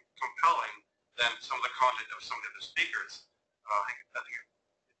compelling than some of the content of some of the other speakers, I think it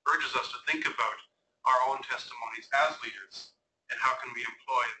urges us to think about our own testimonies as leaders and how can we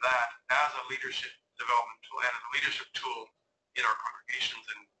employ that as a leadership development tool and as a leadership tool in our congregations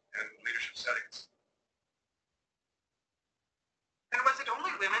and leadership settings. And was it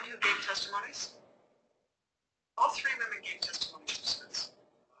only women who gave testimonies? All three women gave testimonies.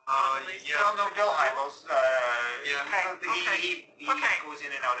 Yeah. No, Bill Hybels, Okay. he goes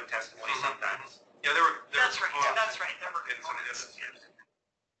in and out of testimony sometimes. Yeah, there were That's right. There were in some of the others.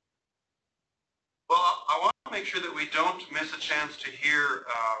 Well, I want to make sure that we don't miss a chance to hear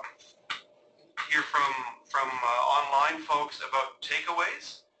from online folks about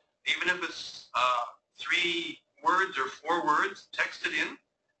takeaways, even if it's 3 words or 4 words, text it in,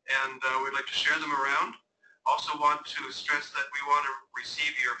 and we'd like to share them around. Also want to stress that we want to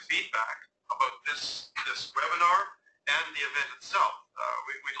receive your feedback about this webinar and the event itself.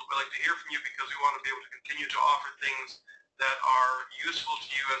 We'd like to hear from you because we want to be able to continue to offer things that are useful to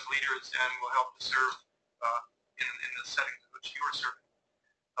you as leaders and will help to serve in the settings in which you are serving.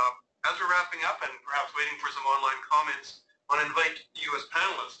 As we're wrapping up and perhaps waiting for some online comments, I want to invite you as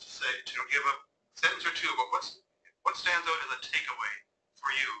panelists to give a sentence or two about what stands out as a takeaway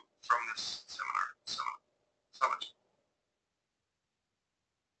for you from this summit.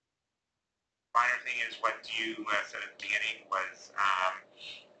 Minor thing is what you said at the beginning was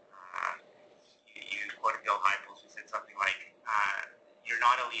you quoted Bill Hybels, who said something like, "You're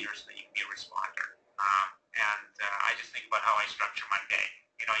not a leader so that you can be a responder." I just think about how I structure my day.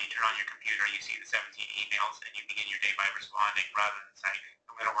 You turn on your computer, you see the 17 emails, and you begin your day by responding rather than saying,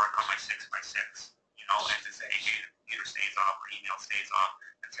 "I'm going to work on my 6x6." And to say, "Hey, the computer stays off or email stays off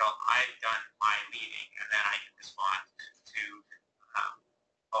until I've done my leading, and then I can respond to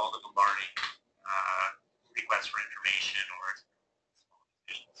all the bombarding requests for information or small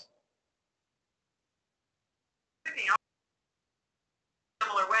decisions." In a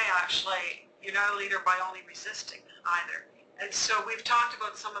similar way, actually, you're not a leader by only resisting either. And so we've talked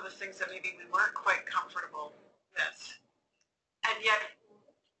about some of the things that maybe we weren't quite comfortable with. And yet,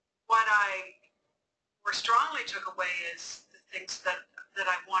 what I more strongly took away is the things that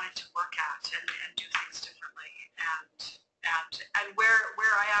I wanted to work at and do things differently, and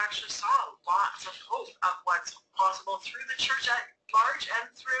where I actually saw lots of hope of what's possible through the church at large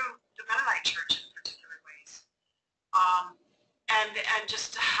and through the Mennonite church in particular ways. And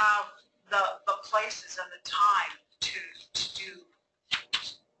just to have the places and the time to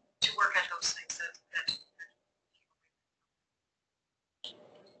work at those things that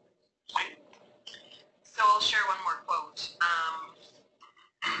So I'll share one more quote.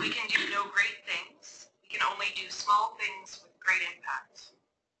 We can do no great things. We can only do small things with great impact.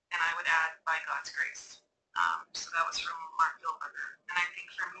 And I would add, by God's grace. So that was from Mark Gilberger. And I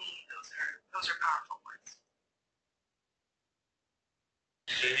think for me, those are powerful words.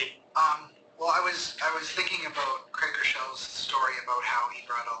 Jamie? Well, I was thinking about Craig Rochelle's story about how he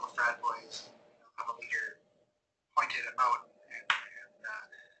brought all the frat boys, how the leader pointed him out, and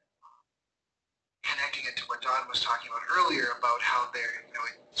connecting it to what Don was talking about earlier about how they're,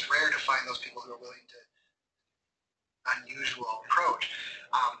 it's rare to find those people who are willing to unusual approach.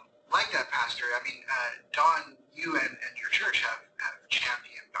 Like that, Pastor, Don, you and your church have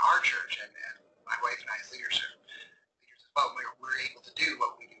championed our church, and my wife and I as leaders as well. We're able to do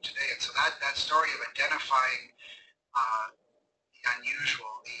what we do today. And so that story of identifying the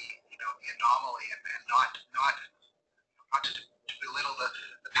unusual, the anomaly, and not to belittle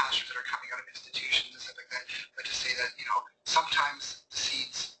the pastors that are coming out of institutions and stuff like that, but to say that, sometimes the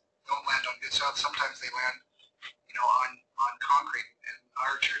seeds don't land on good soil, sometimes they land, on concrete. And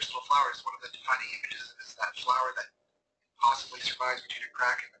our church, Little Flower, is one of the defining images is that flower that possibly survives between a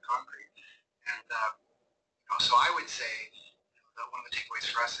crack in the concrete. And, so I would say that one of the takeaways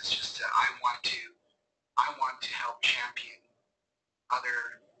for us is just I want to help champion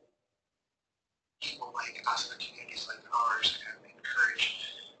other people like us in the communities like ours and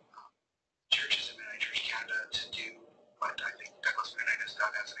encourage churches in Mennonite Church Canada to do what I think Douglas Mennonite has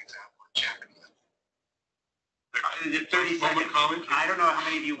done as an example of championing them. 30 Moment seconds. comment? I don't know how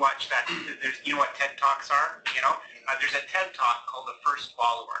many of you watch that. There's, you know what TED Talks are? You know, there's a TED Talk called The First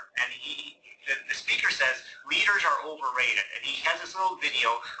Follower, and the speaker says leaders are overrated, and he has this little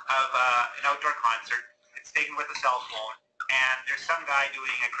video of an outdoor concert. It's taken with a cell phone, and there's some guy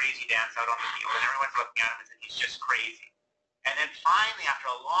doing a crazy dance out on the field, and everyone's looking at him and saying he's just crazy. And then finally, after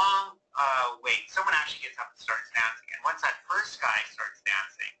a long wait, someone actually gets up and starts dancing. And once that first guy starts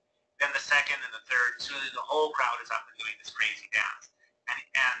dancing, then the second and the third, soon the whole crowd is up and doing this crazy dance.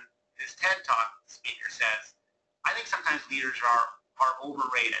 And this TED Talk speaker says, I think sometimes leaders are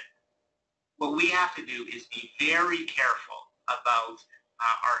overrated. What we have to do is be very careful about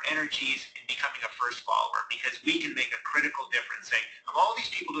our energies in becoming a first follower, because we can make a critical difference saying, of all these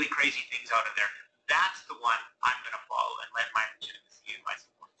people doing crazy things out of there, that's the one I'm going to follow and lend my legitimacy and my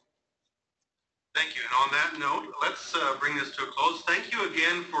support. Thank you. And on that note, let's bring this to a close. Thank you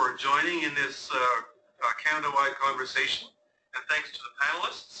again for joining in this Canada-wide conversation. And thanks to the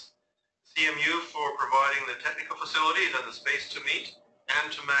panelists, CMU for providing the technical facilities and the space to meet,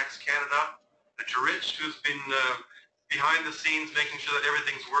 and to Max Canada, and to Rich, who's been behind the scenes making sure that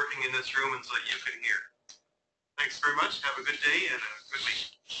everything's working in this room and so that you can hear. Thanks very much. Have a good day and a good week.